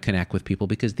if we're going to connect with people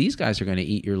because these guys are going to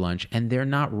eat your lunch and they're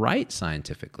not right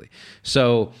scientifically.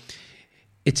 So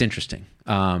it's interesting.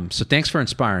 So thanks for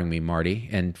inspiring me, Marty,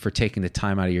 and for taking the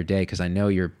time out of your day because I know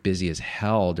you're busy as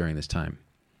hell during this time.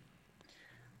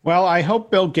 Well, I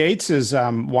hope Bill Gates is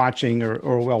watching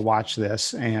or will watch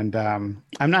this. And I'm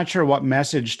not sure what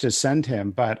message to send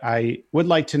him, but I would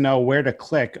like to know where to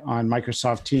click on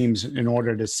Microsoft Teams in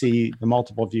order to see the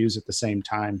multiple views at the same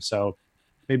time. So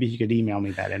maybe he could email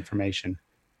me that information.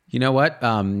 You know what?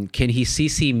 Can he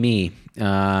CC me?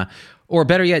 Or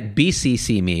better yet,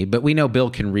 BCC me, but we know Bill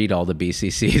can read all the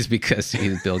BCCs because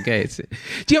he's Bill Gates.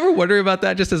 Do you ever wonder about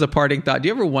that, just as a parting thought? Do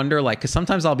you ever wonder, because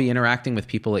sometimes I'll be interacting with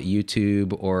people at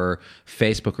YouTube or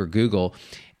Facebook or Google,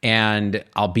 and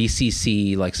I'll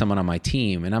BCC someone on my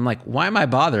team, and I'm like, why am I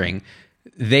bothering?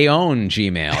 They own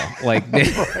Gmail.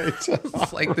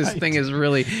 This thing is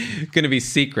really going to be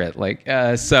secret.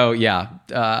 I'm curious.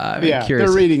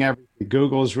 They're reading everything.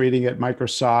 Google's reading it,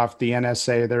 Microsoft, the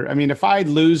NSA. If I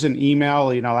lose an email,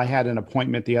 I had an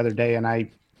appointment the other day and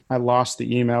I lost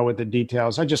the email with the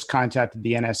details. I just contacted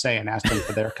the NSA and asked them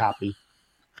for their copy.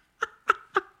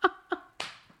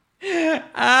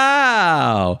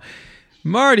 Ow.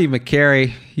 Marty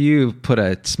Makary, you put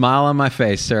a smile on my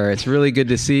face, sir. It's really good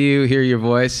to see you, hear your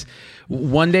voice.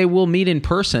 One day we'll meet in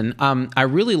person. I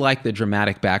really like the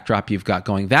dramatic backdrop you've got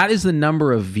going. That is the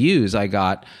number of views I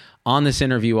got on this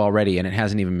interview already, and it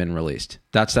hasn't even been released.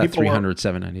 That's that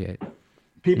 798.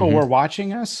 People were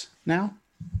watching us now?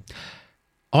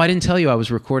 Oh, I didn't tell you I was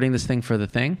recording this thing for the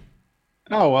thing?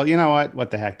 Oh, well, you know what?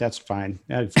 What the heck? That's fine.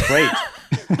 That's great.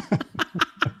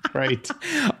 Great.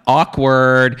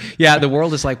 Awkward. Yeah, the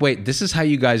world is like, wait, this is how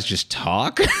you guys just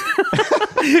talk?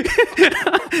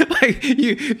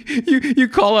 You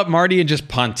call up Marty and just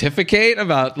pontificate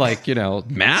about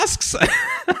masks?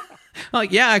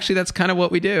 Yeah, actually, that's kind of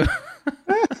what we do.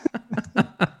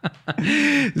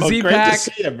 Well, great to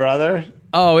see you, brother.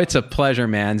 Oh, it's a pleasure,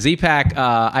 man. Z-Pack,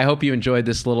 I hope you enjoyed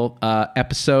this little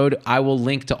episode. I will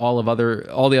link to all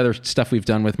the other stuff we've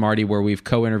done with Marty, where we've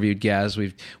co-interviewed guests.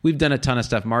 We've done a ton of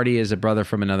stuff. Marty is a brother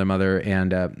from another mother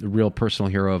and a real personal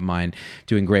hero of mine,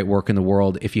 doing great work in the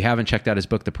world. If you haven't checked out his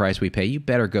book, The Price We Pay, you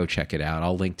better go check it out.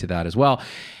 I'll link to that as well.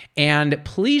 And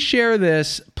please share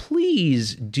this.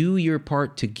 Please do your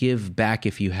part to give back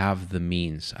if you have the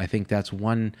means. I think that's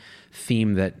one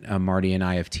theme that Marty and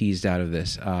I have teased out of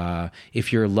this.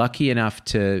 If you're lucky enough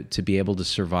to be able to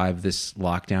survive this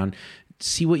lockdown,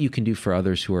 see what you can do for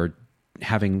others who are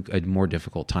having a more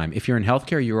difficult time. If you're in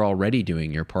healthcare, you're already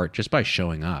doing your part just by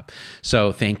showing up.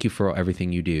 So thank you for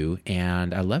everything you do.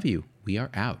 And I love you. We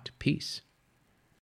are out. Peace.